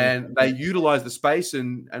 and they utilize the space,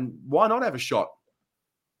 and why not have a shot?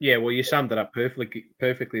 Yeah, well, you summed it up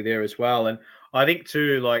perfectly there as well. And I think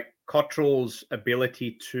too, like Cottrell's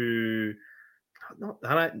ability to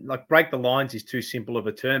break the lines is too simple of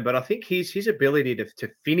a term, but I think his ability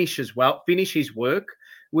to finish as well, finish his work,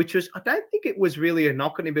 which was, I don't think it was really a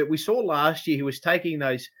knock on him, but we saw last year he was taking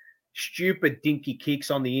those stupid dinky kicks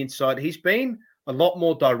on the inside. He's been a lot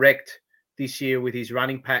more direct this year with his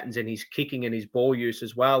running patterns and his kicking and his ball use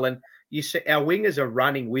as well. And you see our wingers are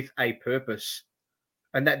running with a purpose,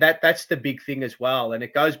 and that's the big thing as well. And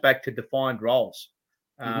it goes back to defined roles,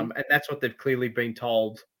 and that's what they've clearly been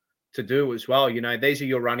told to do as well. These are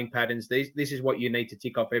your running patterns. This is what you need to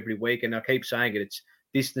tick off every week. And I keep saying it. It's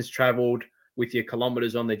distance traveled with your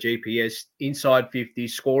kilometers on the GPS, inside 50,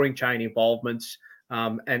 scoring chain involvements,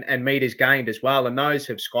 and meters gained as well. And those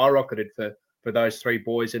have skyrocketed for those 3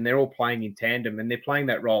 boys, and they're all playing in tandem, and they're playing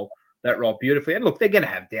that role beautifully. And look, they're going to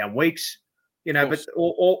have down weeks, but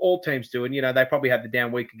all teams do. And, they probably had the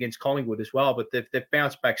down week against Collingwood as well, but they've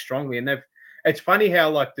bounced back strongly. And it's funny how,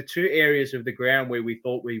 like, the 2 areas of the ground where we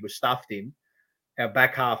thought we were stuffed in, our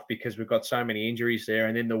back half, because we've got so many injuries there,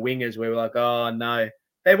 and then the wingers where we're like, oh no,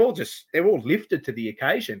 they're all lifted to the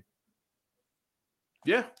occasion.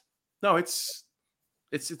 Yeah, no, it's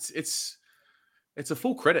a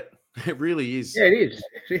full credit. It really is. Yeah, it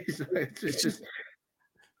is. It's just,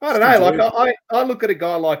 I don't know. Like I look at a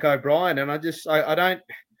guy like O'Brien, and I don't.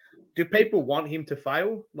 Do people want him to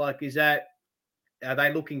fail? Like, are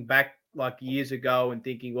they looking back like years ago and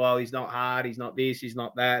thinking, well, he's not hard, he's not this, he's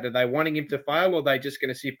not that? Are they wanting him to fail, or are they just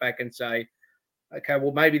going to sit back and say, okay,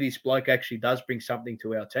 well, maybe this bloke actually does bring something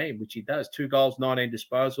to our team, which he does. 2 goals, 19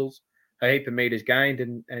 disposals, a heap of meters gained,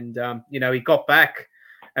 and he got back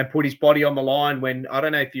and put his body on the line when, I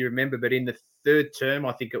don't know if you remember, but in the 3rd term,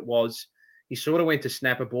 I think it was, he sort of went to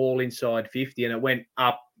snap a ball inside 50, and it went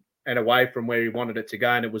up and away from where he wanted it to go,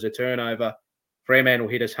 and it was a turnover. Fremantle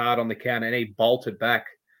hit us hard on the counter, and he bolted back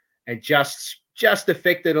and just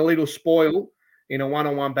affected a little spoil in a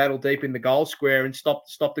one-on-one battle deep in the goal square and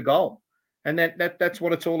stopped the goal. And that's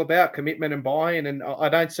what it's all about, commitment and buy-in. And I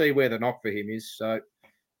don't see where the knock for him is. So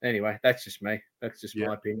anyway, that's just me. That's just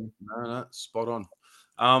my opinion. No, spot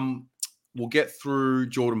on. We'll get through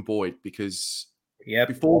Jordan Boyd because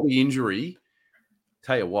before the injury,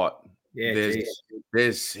 tell you what, I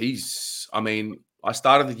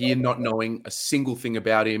started the year not knowing a single thing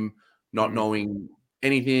about him, not knowing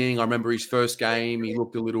anything. I remember his first game, he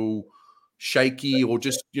looked a little shaky or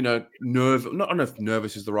just, nervous. I don't know if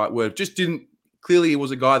nervous is the right word. Just didn't, clearly he was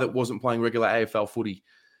a guy that wasn't playing regular AFL footy.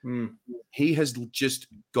 He has just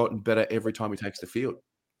gotten better every time he takes the field.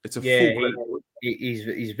 It's a full credit.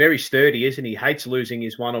 He's very sturdy, isn't he? He hates losing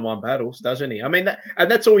his one-on-one battles, doesn't he? I mean,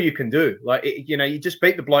 that's all you can do. Like, you just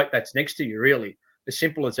beat the bloke that's next to you, really. As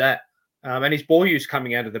simple as that. And his ball use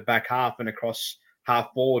coming out of the back half and across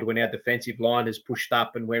half forward when our defensive line is pushed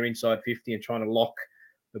up and we're inside 50 and trying to lock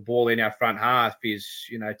the ball in our front half is,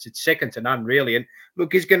 it's second to none, really. And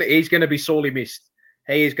look, he's going to be sorely missed.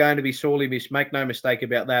 He is going to be sorely missed. Make no mistake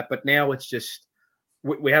about that. But now it's just,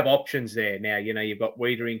 we have options there now. You've got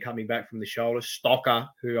Wiedering coming back from the shoulder. Stocker,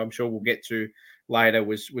 who I'm sure we'll get to later,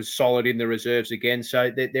 was solid in the reserves again.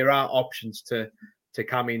 So there are options to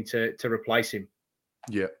come in to replace him.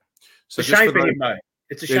 Yeah. So it's a shame for him, though.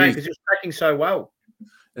 It's a shame because he was tracking so well.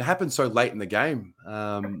 It happened so late in the game.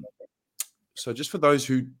 So just for those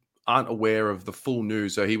who aren't aware of the full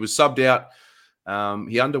news, so he was subbed out.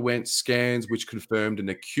 He underwent scans which confirmed an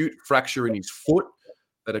acute fracture in his foot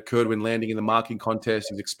that occurred when landing in the marking contest.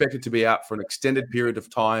 He's expected to be out for an extended period of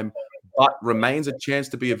time, but remains a chance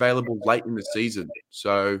to be available late in the season.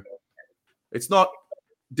 So it's not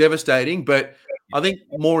devastating, but I think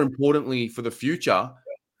more importantly for the future,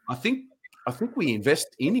 I think we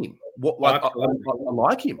invest in him. I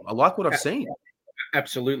like him. I like what I've seen.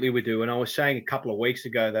 Absolutely, we do. And I was saying a couple of weeks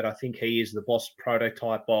ago that I think he is the boss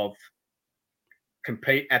prototype of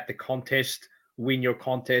compete at the contest, win your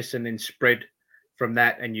contest, and then spread from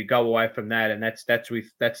that, and you go away from that, and that's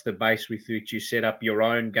the base with which you set up your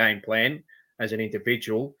own game plan as an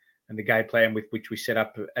individual, and the game plan with which we set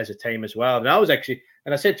up as a team as well. And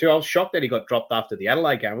I said too, I was shocked that he got dropped after the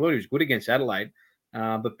Adelaide game. I thought he was good against Adelaide,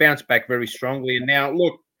 but bounced back very strongly. And now,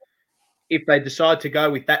 look, if they decide to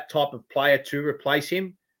go with that type of player to replace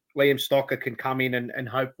him, Liam Stocker can come in and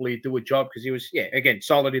hopefully do a job because he was, again,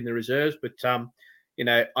 solid in the reserves. But,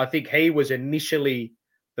 I think he was initially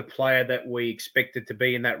the player that we expected to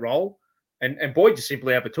be in that role. And Boyd just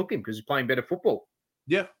simply overtook him because he's playing better football.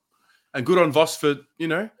 Yeah. And good on Voss for,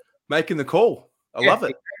 making the call. I love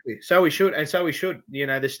it. Exactly. So we should.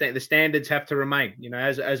 The standards have to remain.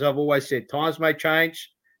 As I've always said, times may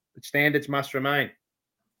change, but standards must remain.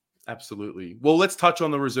 Absolutely. Well, let's touch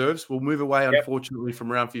on the reserves. We'll move away, unfortunately, from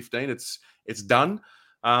round 15. It's done.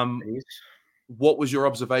 What was your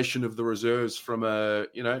observation of the reserves from a,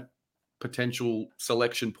 potential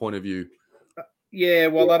selection point of view? Yeah,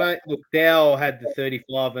 well, Dow had the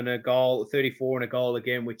 34 and a goal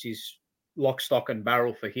again, which is lock, stock, and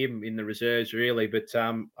barrel for him in the reserves, really. But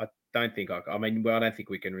I don't think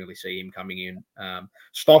we can really see him coming in.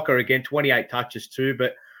 Stocker again, 28 touches too,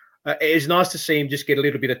 but it's nice to see him just get a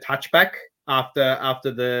little bit of touchback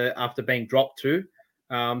after being dropped too.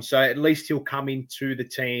 So at least he'll come into the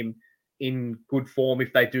team in good form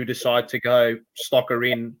if they do decide to go Stocker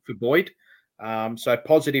in for Boyd. So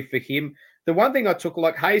positive for him. The one thing I took,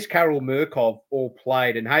 like Hayes, Carroll, Murkov all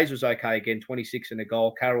played, and Hayes was okay again, 26 and a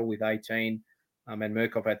goal, Carroll with 18, and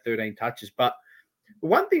Murkov had 13 touches. But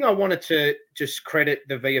one thing I wanted to just credit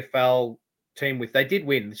the VFL team with, they did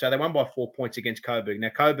win. So they won by 4 points against Coburg. Now,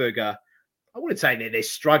 Coburg I wouldn't say they're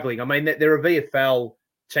struggling. I mean, they're a VFL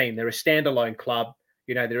team. They're a standalone club.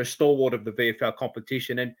 They're a stalwart of the VFL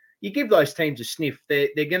competition. And you give those teams a sniff, they're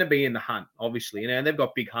going to be in the hunt, obviously. And they've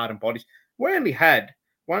got big heart and bodies. We only had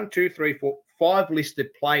 5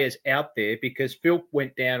 listed players out there because Phil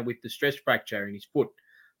went down with the stress fracture in his foot.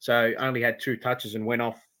 So only had 2 touches and went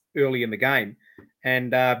off early in the game.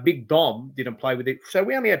 And Big Dom didn't play with it. So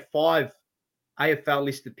we only had 5 AFL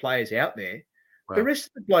listed players out there. Wow. The rest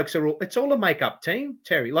of the blokes it's all a make-up team,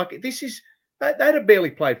 Terry. Like they'd have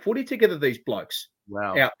barely played footy together, these blokes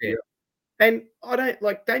out there. And I don't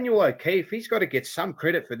like Daniel O'Keefe. He's got to get some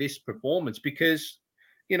credit for this performance because,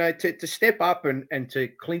 to step up and to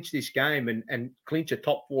clinch this game and clinch a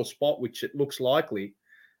top 4 spot, which it looks likely,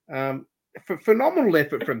 phenomenal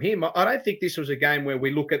effort from him. I don't think this was a game where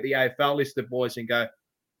we look at the AFL listed boys and go,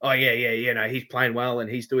 oh, yeah, he's playing well and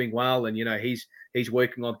he's doing well and, he's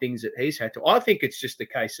working on things that he's had to. I think it's just a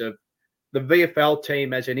case of the VFL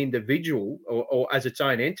team as an individual or as its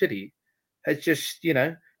own entity has just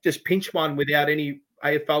pinched one without any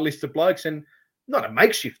AFL listed blokes, and not a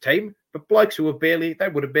makeshift team, but blokes who would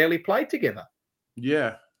have barely played together.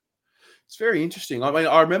 Yeah. It's very interesting. I mean,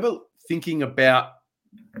 I remember thinking about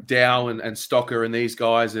Dow and Stocker and these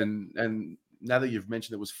guys, and now that you've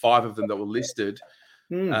mentioned there was 5 of them that were listed,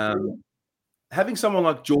 having someone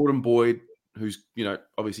like Jordan Boyd, who's,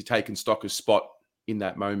 obviously taken Stocker's spot in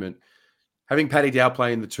that moment, having Paddy Dow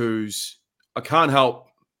playing the 2s, I can't help.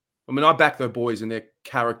 I mean, I back the boys and their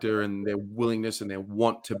character and their willingness and their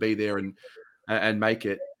want to be there and make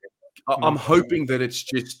it. I'm hoping that it's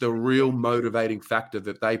just the real motivating factor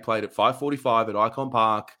that they played at 5:45 at Icon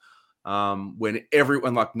Park, when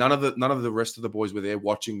everyone, like none of the rest of the boys were there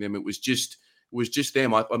watching them. It was just was just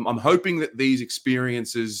them. I'm hoping that these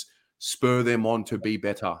experiences spur them on to be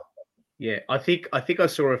better. Yeah, I think I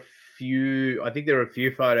saw a few. I think there were a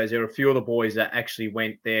few photos. There were a few of the boys that actually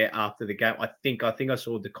went there after the game. I think I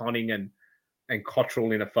saw De Koning and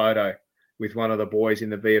Cottrell in a photo with one of the boys in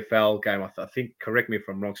the VFL game. I think, correct me if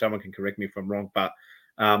I'm wrong. Someone can correct me if I'm wrong, but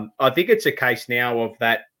I think it's a case now of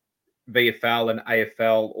that VFL and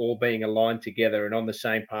AFL all being aligned together and on the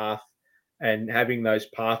same path, and having those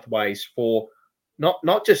pathways for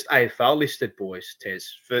not just AFL listed boys,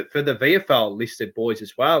 Tez, for the VFL listed boys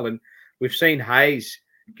as well. And we've seen Hayes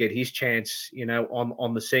get his chance,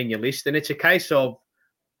 on the senior list. And it's a case of,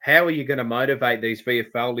 how are you going to motivate these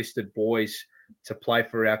VFL listed boys to play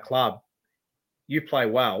for our club? You play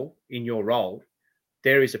well in your role,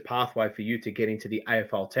 there is a pathway for you to get into the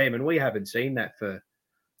AFL team. And we haven't seen that for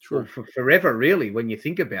forever, really, when you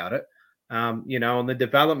think about it. On the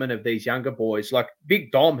development of these younger boys, like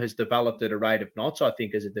Big Dom has developed at a rate of knots, I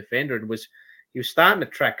think, as a defender, and he was starting to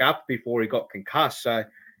track up before he got concussed. So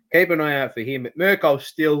keep an eye out for him. Merkel's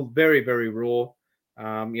still very, very raw.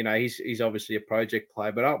 He's obviously a project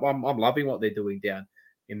player, but I'm loving what they're doing down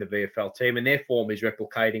in the VFL team, and their form is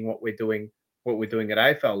replicating what we're doing at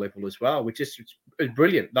AFL level as well, which is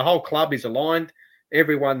brilliant. The whole club is aligned.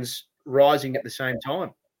 Everyone's rising at the same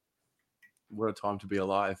time. What a time to be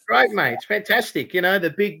alive. Great, mate. It's fantastic.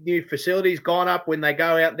 The big new facilities gone up when they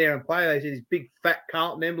go out there and play. They see this big fat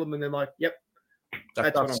Carlton emblem, and they're like, yep,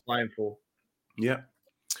 that's what I'm playing for. Yeah.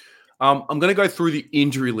 I'm going to go through the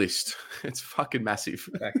injury list. It's fucking massive.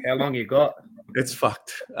 How long you got? It's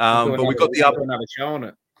fucked. But we got another show on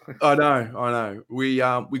it. I know. We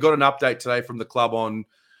got an update today from the club on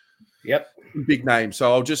big names.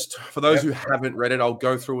 So I'll just, for those who haven't read it, I'll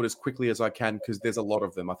go through it as quickly as I can because there's a lot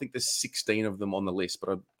of them. I think there's 16 of them on the list, but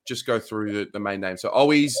I'll just go through the main names. So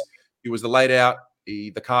Owies, he was the laid out,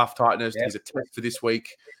 the calf tightness. He's a test for this week.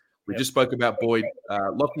 We just spoke about Boyd.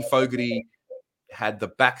 Lockie Fogarty had the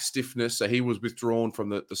back stiffness, so he was withdrawn from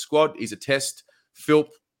the squad. He's a test. Philp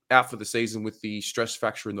out for the season with the stress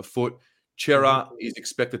fracture in the foot. Chera is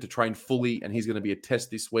expected to train fully, and he's going to be a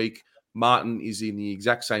test this week. Martin is in the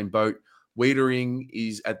exact same boat. Wiedering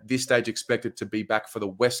is at this stage expected to be back for the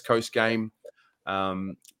West Coast game.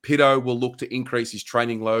 Pitto will look to increase his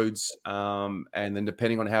training loads, and then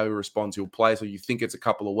depending on how he responds, he'll play. So you think it's a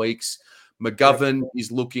couple of weeks. McGovern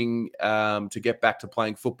is looking to get back to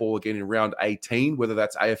playing football again in round 18, whether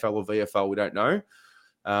that's AFL or VFL, we don't know.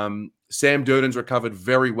 Sam Durden's recovered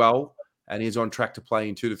very well, and he's on track to play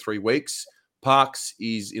in 2 to 3 weeks. Parks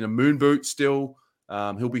is in a moon boot still.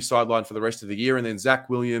 He'll be sidelined for the rest of the year. And then Zach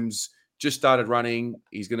Williams just started running.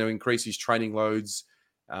 He's going to increase his training loads,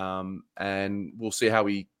 and we'll see how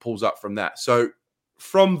he pulls up from that. So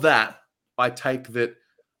from that, I take that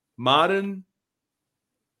Martin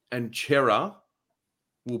and Chera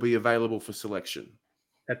will be available for selection.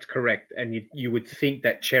 That's correct. And you would think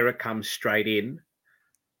that Chera comes straight in.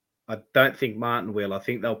 I don't think Martin will. I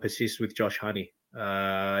think they'll persist with Josh Honey. There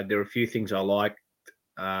are a few things I like.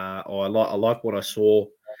 I like what I saw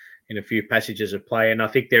in a few passages of play, and I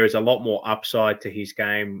think there is a lot more upside to his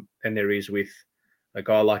game than there is with a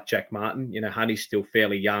guy like Jack Martin. Honey's still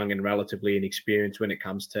fairly young and relatively inexperienced when it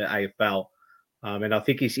comes to AFL, and I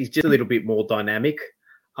think he's just a little bit more dynamic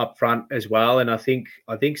up front as well. And I think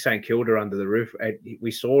St Kilda under the roof,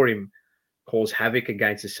 we saw him cause havoc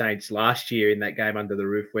against the Saints last year in that game under the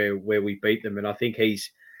roof where we beat them, and I think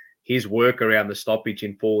his work around the stoppage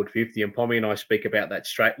in forward 50, and Pommy and I speak about that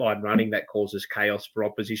straight line running that causes chaos for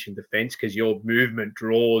opposition defence because your movement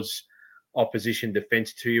draws opposition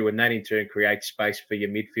defence to you, and that in turn creates space for your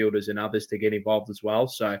midfielders and others to get involved as well.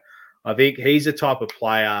 So I think he's a type of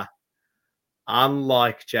player,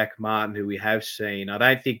 unlike Jack Martin, who we have seen. I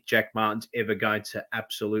don't think Jack Martin's ever going to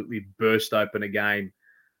absolutely burst open a game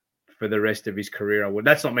for the rest of his career.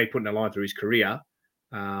 That's not me putting a line through his career.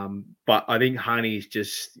 But I think Honey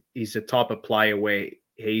he's the type of player where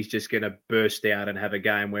he's just going to burst out and have a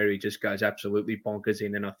game where he just goes absolutely bonkers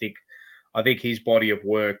in. And I think his body of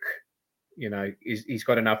work, he's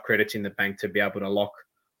got enough credits in the bank to be able to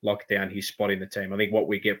lock down his spot in the team. I think what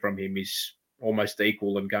we get from him is almost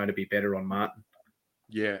equal and going to be better on Martin.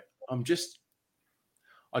 Yeah,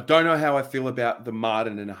 I don't know how I feel about the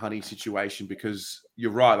Martin and Honey situation because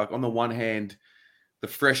you're right. Like on the one hand, the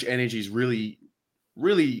fresh energy is really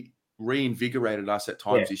reinvigorated us at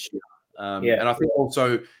times this year. And I think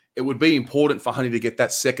also it would be important for Honey to get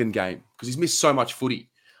that second game because he's missed so much footy.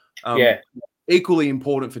 Equally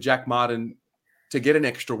important for Jack Martin to get an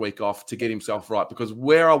extra week off to get himself right, because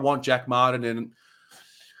where I want Jack Martin, and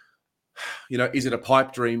is it a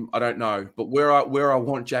pipe dream? I don't know. But where I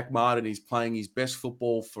want Jack Martin, he's playing his best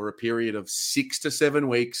football for a period of 6 to 7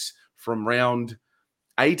 weeks from round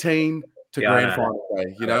 18 to grand final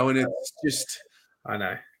day, and it's just... I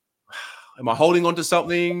know. Am I holding on to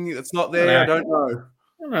something that's not there? I don't know.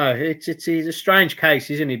 No, he's a strange case,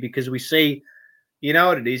 isn't he? Because we see, you know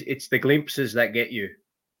what it is? It's the glimpses that get you.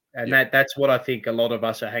 And that's what I think a lot of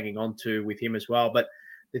us are hanging on to with him as well. But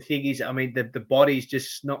the thing is, I mean, the body's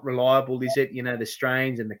just not reliable, is it? The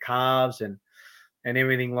strains and the calves and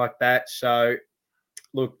everything like that. So,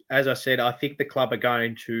 look, as I said, I think the club are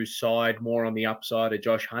going to side more on the upside of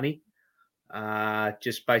Josh Honey,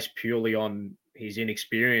 just based purely on his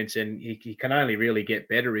inexperience. And he can only really get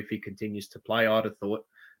better if he continues to play, I'd have thought.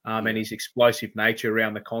 And his explosive nature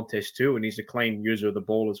around the contest too. And he's a clean user of the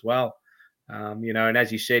ball as well. And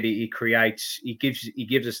as you said, he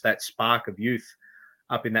gives us that spark of youth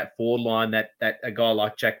up in that forward line that a guy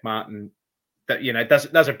like Jack Martin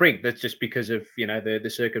that doesn't bring. That's just because of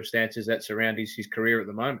the circumstances that surround his career at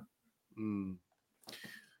the moment.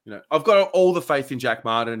 I've got all the faith in Jack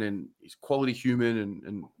Martin and he's a quality human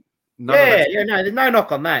and there's no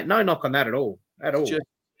knock on that. No knock on that at all. Just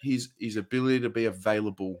his ability to be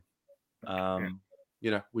available.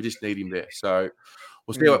 We just need him there. So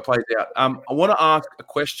we'll see how it plays out. I want to ask a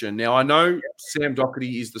question. Now, I know Sam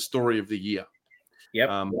Docherty is the story of the year. Yep.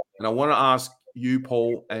 And I want to ask you,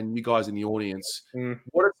 Paul, and you guys in the audience,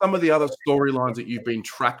 what are some of the other storylines that you've been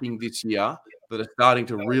tracking this year that are starting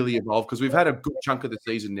to really evolve? Because we've had a good chunk of the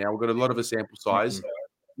season now. We've got a lot of a sample size.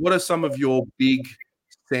 What are some of your big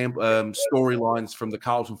storylines from the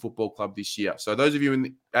Carlton Football Club this year? So those of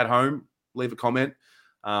you at home, leave a comment.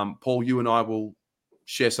 Paul, you and I will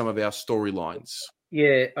share some of our storylines.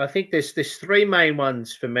 Yeah, I think there's three main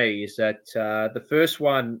ones for me. Is that the first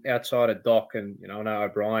one outside of Doc and I know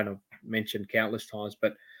O'Brien I've mentioned countless times,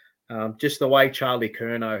 but just the way Charlie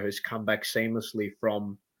Curnow has come back seamlessly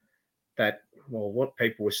from that. Well, what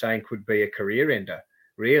people were saying could be a career ender,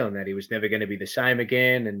 real, and that he was never going to be the same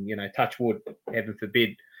again. And touch wood, heaven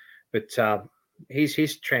forbid. But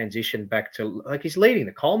his transition back to he's leading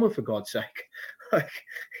the Coleman, for God's sake.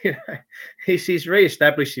 He's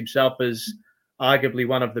reestablished himself as arguably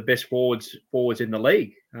one of the best forwards in the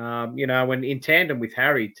league. When in tandem with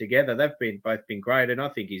Harry together, they've both been great. And I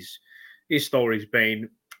think his story's been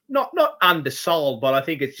not undersold, but I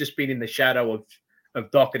think it's just been in the shadow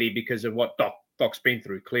of Docherty because of what Doc's been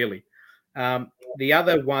through, clearly. The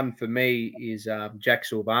other one for me is Jack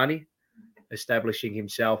Silvani, establishing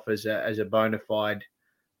himself as a bona fide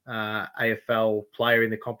AFL player in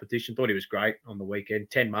the competition. Thought he was great on the weekend.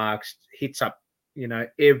 10 marks, hits up,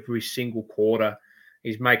 every single quarter.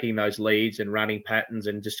 He's making those leads and running patterns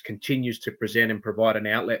and just continues to present and provide an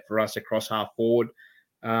outlet for us across half forward.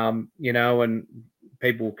 And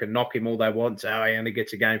people can knock him all they want and say, he only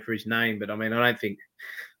gets a game for his name. But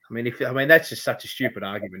that's just such a stupid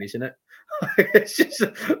argument, isn't it? It's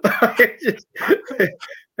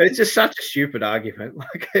just such a stupid argument.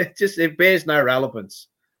 It bears no relevance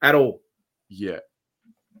at all. Yeah.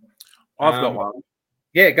 I've got one.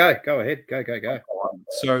 Yeah, go ahead. Go.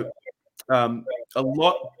 So a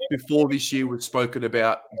lot before this year was spoken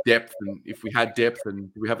about depth, and if we had depth and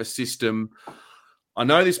we have a system. I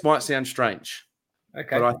know this might sound strange,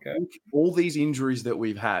 but I think all these injuries that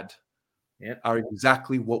we've had are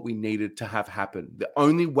exactly what we needed to have happen. The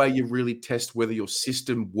only way you really test whether your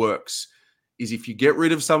system works is if you get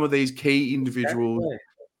rid of some of these key individuals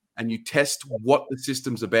and you test what the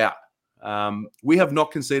system's about. We have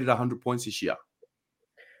not conceded 100 points this year.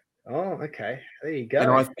 Oh, okay. There you go.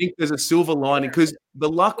 And I think there's a silver lining because the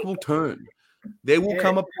luck will turn. There will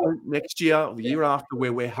come a point next year or the year after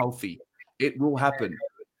where we're healthy. It will happen.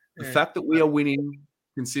 The fact that we are winning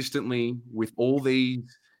consistently with all these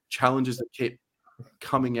challenges that keep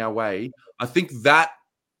coming our way, I think that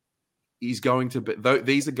is going to be,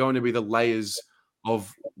 these are going to be the layers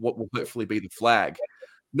of what will hopefully be the flag.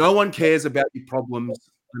 No one cares about your problems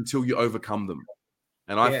until you overcome them.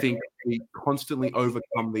 And I think we constantly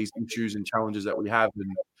overcome these issues and challenges that we have.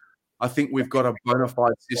 And I think we've got a bona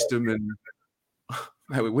fide system and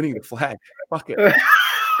we're winning the flag. Fuck it.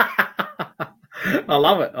 I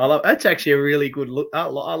love it. That's actually a really good look. I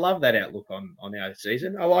love that outlook on our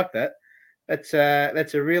season. I like that. That's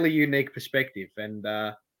a really unique perspective. And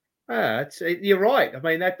you're right. I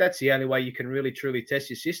mean, that's the only way you can really truly test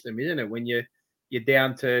your system, isn't it? When you're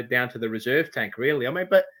down to the reserve tank, really. I mean,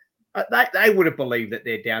 but they would have believed that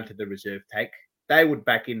they're down to the reserve tank. They would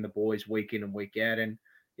back in the boys week in and week out. And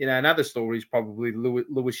another story is probably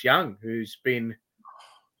Lewis Young,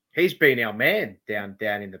 he's been our man down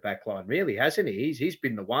in the back line, really, hasn't he? He's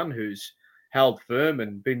been the one who's held firm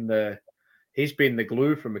and he's been the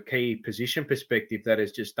glue from a key position perspective that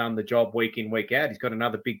has just done the job week in, week out. He's got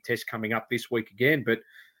another big test coming up this week again. But,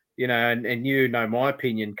 and you know my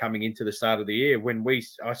opinion coming into the start of the year. When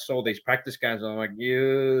I saw these practice games, I'm like,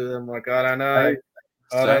 I don't know.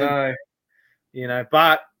 I don't know.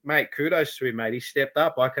 But, mate, kudos to him, mate. He stepped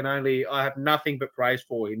up. I have nothing but praise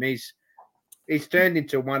for him. He's turned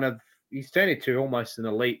into almost an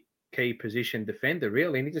elite key position defender,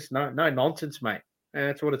 really. And he just no nonsense, mate. And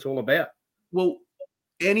that's what it's all about. Well,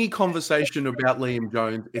 any conversation about Liam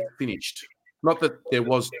Jones, it's finished. Not that there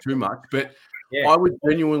was too much, but I would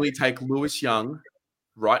genuinely take Lewis Young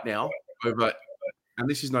right now over, and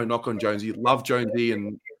this is no knock on Jonesy. Love Jonesy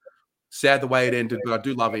and sad the way it ended, but I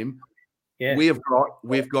do love him. Yeah. We've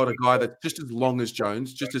got a guy that's just as long as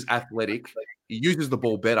Jones, just as athletic. He uses the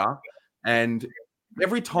ball better. And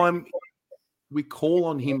every time we call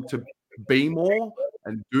on him to be more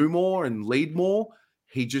and do more and lead more,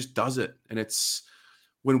 he just does it. And it's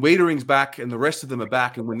when Wiedering's back and the rest of them are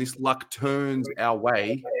back, and when this luck turns our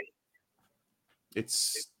way,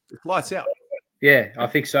 it's lights out. Yeah, I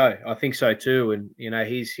think so. I think so too. And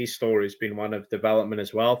his story has been one of development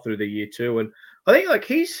as well through the year too. And I think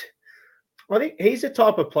he's the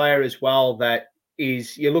type of player as well that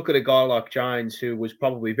is. You look at a guy like Jones, who was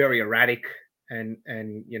probably very erratic and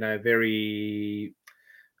very.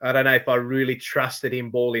 I don't know if I really trusted him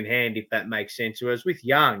ball in hand, if that makes sense. Whereas with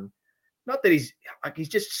Young, not that he's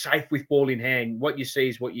just safe with ball in hand. What you see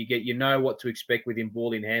is what you get. You know what to expect with him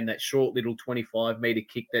ball in hand. That short little 25-meter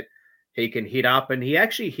kick that he can hit up. And he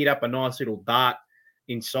actually hit up a nice little dart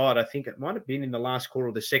inside. I think it might have been in the last quarter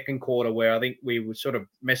of the second quarter where I think we were sort of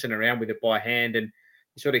messing around with it by hand. And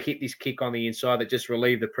he sort of hit this kick on the inside that just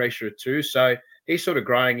relieved the pressure too. So he's sort of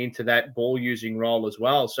growing into that ball-using role as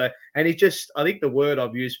well. So, and I think the word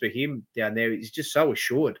I've used for him down there is just so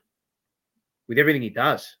assured with everything he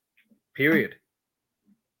does, period.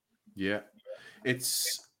 Yeah.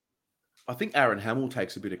 I think Aaron Hamill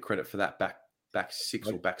takes a bit of credit for that back six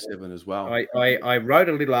or back seven as well. I wrote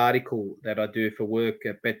a little article that I do for work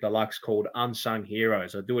at Bet Deluxe called Unsung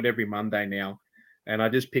Heroes. I do it every Monday now, and I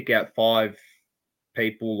just pick out 5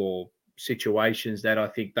 people or situations that I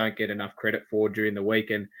think don't get enough credit for during the week,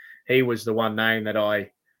 and he was the one name that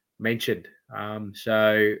I mentioned.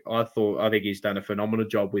 So I think he's done a phenomenal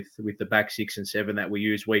job with the back 6 and 7 that we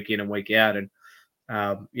use week in and week out, and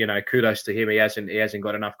kudos to him. He hasn't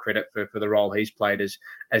got enough credit for the role he's played as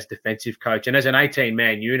defensive coach and as an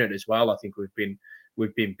 18-man unit as well. I think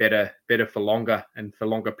we've been better for longer and for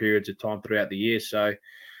longer periods of time throughout the year. So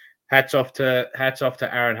hats off to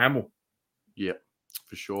Aaron Hamill. Yeah,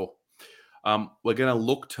 for sure. We're going to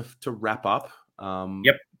look to wrap up.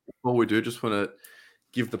 Yep. Before we do, just want to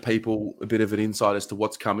give the people a bit of an insight as to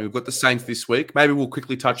what's coming. We've got the Saints this week. Maybe we'll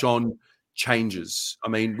quickly touch on changes. I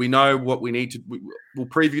mean, we know what we need to. We'll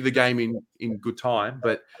preview the game in good time,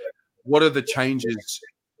 but what are the changes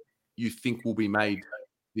you think will be made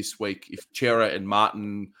this week if Chera and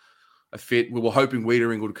Martin are fit? We were hoping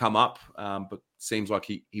Wiedering would come up, but seems like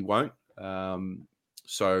he won't.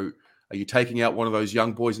 So are you taking out one of those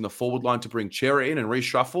young boys in the forward line to bring Chera in and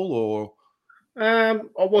reshuffle, or?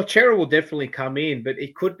 Well, Chera will definitely come in, but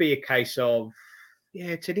it could be a case of,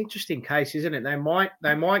 it's an interesting case, isn't it?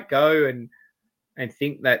 They might go and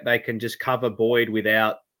think that they can just cover Boyd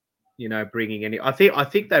without, bringing any. I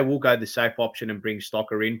think they will go the safe option and bring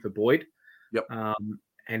Stocker in for Boyd. Yep.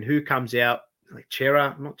 And who comes out like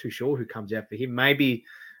Chera? I'm not too sure who comes out for him. Maybe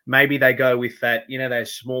they go with that.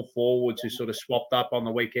 Those small forwards who sort of swapped up on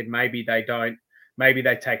the weekend. Maybe they don't. Maybe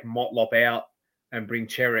they take Motlop out and bring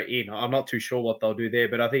Chera in. I'm not too sure what they'll do there,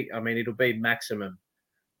 but it'll be maximum.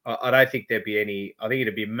 I don't think there'd be any. I think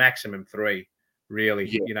it'd be maximum 3, really.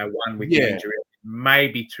 Yeah. One with injury,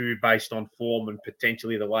 maybe 2 based on form and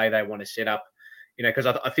potentially the way they want to set up. Because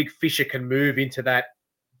I think Fisher can move into that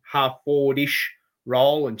half forward-ish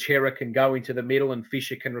role, and Chera can go into the middle, and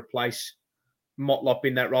Fisher can replace Motlop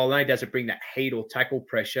in that role. And he doesn't bring that heat or tackle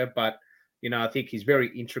pressure, but I think he's very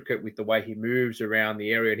intricate with the way he moves around the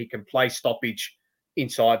area, and he can play stoppage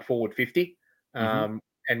inside forward 50.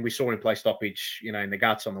 And we saw him play stoppage, in the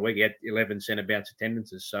guts on the week. He had 11 centre bounce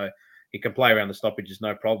attendances, so he can play around the stoppages,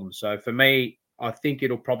 no problem. So for me, I think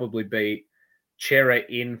it'll probably be Chera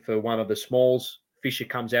in for one of the smalls. Fisher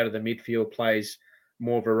comes out of the midfield, plays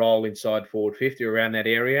more of a role inside forward 50 around that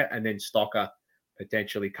area, and then Stocker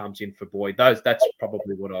potentially comes in for Boyd. That's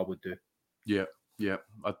probably what I would do. Yeah.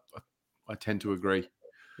 I tend to agree.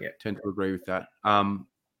 Yeah. Tend to agree with that.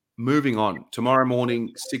 Moving on. Tomorrow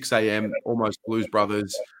morning, 6 a.m., almost Blues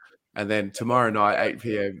Brothers. And then tomorrow night, 8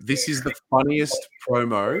 p.m. This is the funniest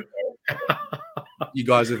promo you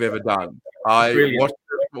guys have ever done. I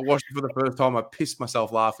watched it for the first time. I pissed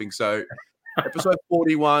myself laughing. So, episode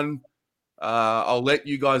 41. I'll let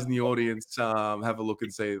you guys in the audience have a look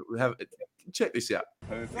and see. Check this out.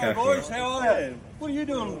 Hey boys, how are you? What are you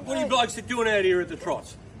doing? What are you blokes doing out here at the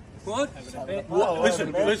Trots? What?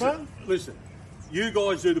 Listen. You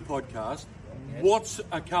guys do the podcast. What's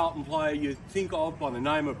a Carlton player you think of by the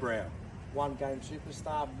name of Brown? One game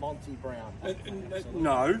superstar, Monty Brown.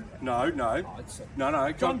 No.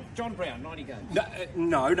 John Brown, 90 games.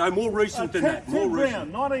 No, more recent than that. More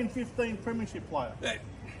recent. Brown, 1915 Premiership player.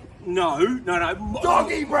 No.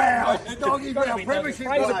 Doggy Brown! Doggy Brown, Premiership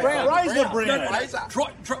player. Razor Brown.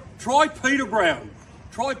 Try Peter Brown.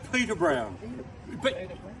 Try Peter Brown.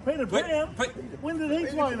 Peter Brown? When did he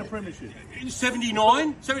play in a Premiership?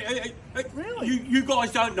 79. Really? You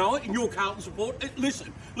guys don't know it, and you're Carlton support.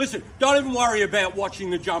 Listen. Don't even worry about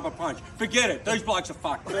watching the jumper punch. Forget it. These blokes are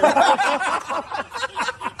fucked.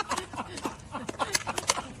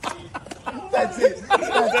 That's it.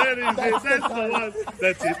 That is it. That's the one.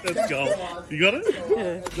 That's it. That's gold. You got it?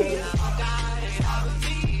 Yeah.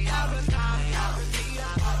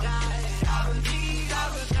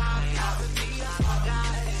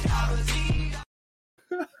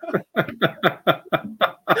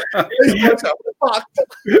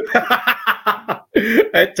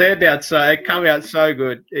 It turned out it came out so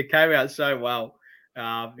good. It came out so well.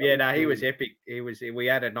 He was epic. We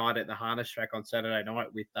had a night at the harness track on Saturday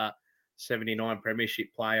night with 79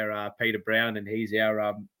 Premiership player Peter Brown, and he's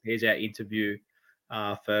our interview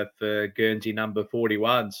for Guernsey number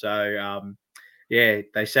 41. So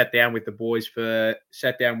they sat down with the boys for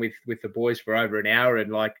over an hour,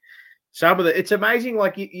 and like it's amazing.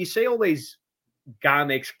 Like you see all these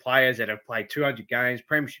gun ex-players that have played 200 games,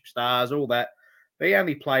 Premiership stars, all that. I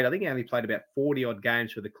think he only played about 40 odd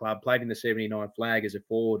games for the club, played in the 79 flag as a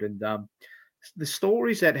forward. And the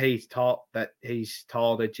stories that he's told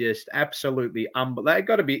are just absolutely unbelievable. They've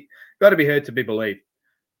got to be heard to be believed.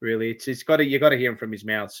 Really, you got to hear him from his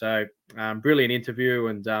mouth. So brilliant interview,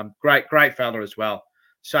 and great fella as well.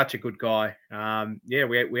 Such a good guy.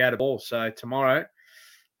 We had a ball. So tomorrow,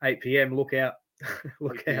 8 p.m. Look out.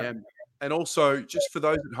 Look out. And also, just for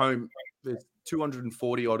those at home, there's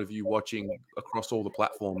 240 odd of you watching across all the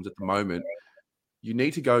platforms at the moment. You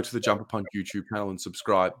need to go to the Jumper Punt YouTube channel and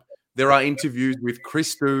subscribe. There are interviews with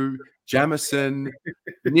Christou, Jamison,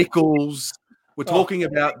 Nichols. We're talking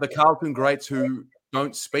about the Carlton greats who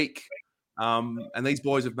don't speak. And these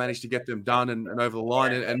boys have managed to get them done and over the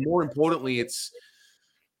line. And more importantly,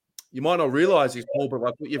 you might not realize this, Paul, but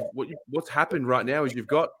like what's happened right now is you've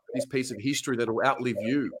got this piece of history that will outlive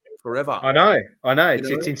you forever. I know.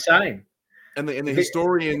 It's insane. And the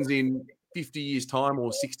historians in 50 years' time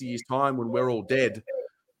or 60 years' time, when we're all dead,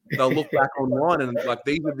 they'll look back online and like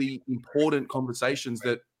these are the important conversations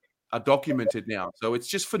that are documented now. So it's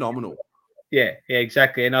just phenomenal. Yeah,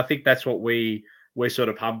 exactly. And I think that's what we're sort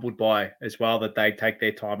of humbled by as well, that they take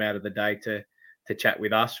their time out of the day to chat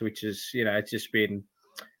with us, which is, it's just been,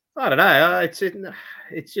 I don't know,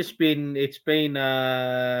 it's been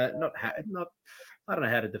not I don't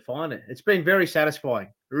know how to define it. It's been very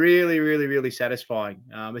satisfying, really, really, really satisfying,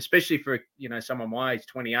 especially for, someone my age,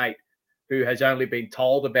 28, who has only been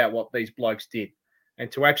told about what these blokes did, and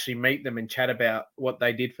to actually meet them and chat about what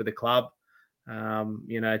they did for the club.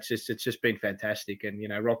 It's just been fantastic.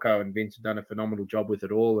 And, Rocco and Vince have done a phenomenal job with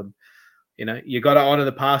it all. And, you got to honour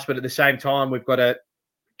the past, but at the same time, we've got to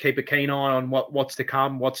keep a keen eye on what's to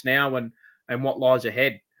come, what's now, and what lies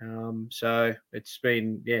ahead. So it's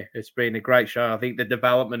been a great show. I think the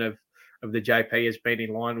development of the JP has been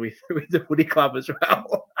in line with the footy club as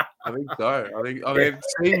well. I think so. I mean,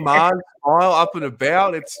 seeing Mark smile up and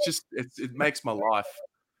about, it makes my life.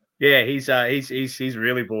 Yeah, he's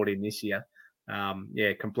really brought in this year.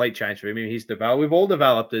 Complete change for him. He's developed. We've all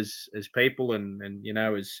developed as people, and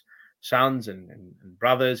as sons and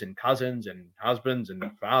brothers and cousins and husbands and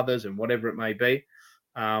fathers and whatever it may be.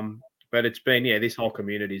 But it's been, this whole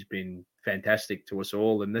community has been fantastic to us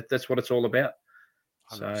all, and that's what it's all about.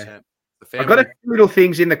 100%. So I've got a few little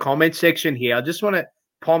things in the comment section here. I just want to,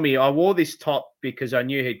 Pommy, I wore this top because I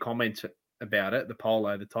knew he'd comment about it, the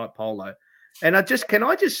type polo. And can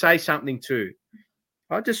I just say something too?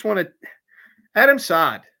 I just want to, Adam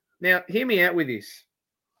Saad, now hear me out with this.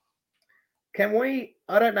 Can we,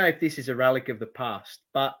 I don't know if this is a relic of the past,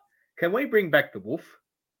 but can we bring back the Wolf?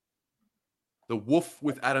 The Wolf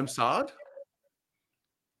with Adam Saad?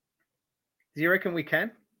 Do you reckon we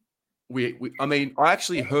can? I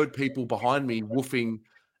actually heard people behind me woofing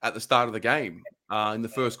at the start of the game in the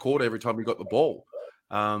first quarter every time we got the ball.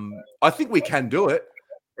 I think we can do it.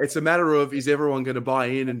 It's a matter of, is everyone going to buy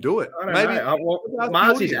in and do it? I don't know.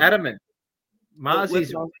 Mars is adamant. Mars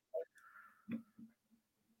is.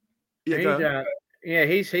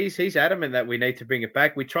 He's adamant that we need to bring it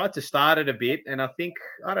back. We tried to start it a bit, and I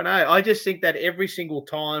don't know. I just think that every single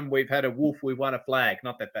time we've had a wolf, we won a flag.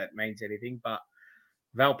 Not that that means anything, but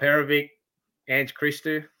Val Perovic, Ange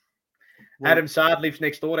Christou, Adam Saad lives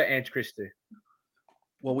next door to Ange Christou.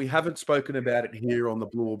 Well, we haven't spoken about it here on the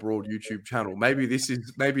Blue Abroad YouTube channel. Maybe this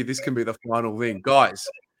can be the final thing, guys.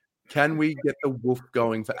 Can we get the wolf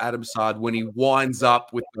going for Adam Saad when he winds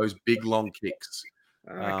up with those big long kicks?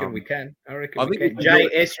 I reckon we can. I reckon we can.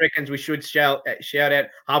 JS reckons we should shout out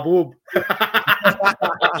Haboob.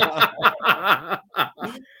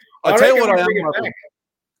 I'll tell you what I am loving.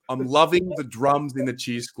 I'm loving the drums in the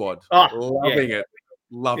cheer squad. Loving it.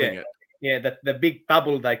 Yeah, the big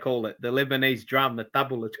double, they call it. The Lebanese drum, the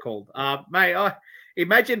double it's called. Mate,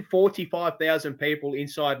 imagine 45,000 people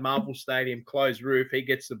inside Marvel Stadium, closed roof. He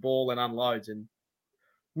gets the ball and unloads and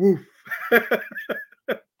woof.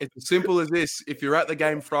 It's as simple as this. If you're at the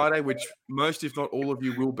game Friday, which most, if not all of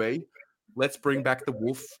you will be, let's bring back the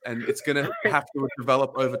wolf. And it's going to have to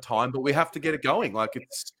develop over time, but we have to get it going. Like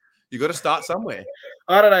you got to start somewhere.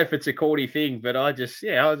 I don't know if it's a corny thing, but I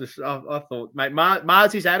thought, mate,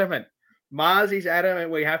 Mars is adamant. Mars is adamant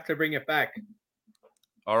we have to bring it back.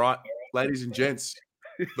 All right, ladies and gents,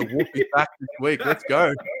 the wolf is back this week. Let's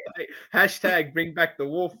go. Hashtag bring back the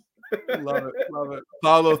wolf. Love it.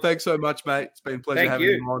 Paulo, thanks so much, mate. It's been a pleasure having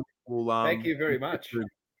you on. Thank you very much.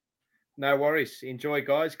 No worries. Enjoy,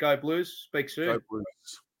 guys. Go Blues. Speak soon. Go Blues.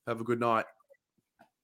 Have a good night.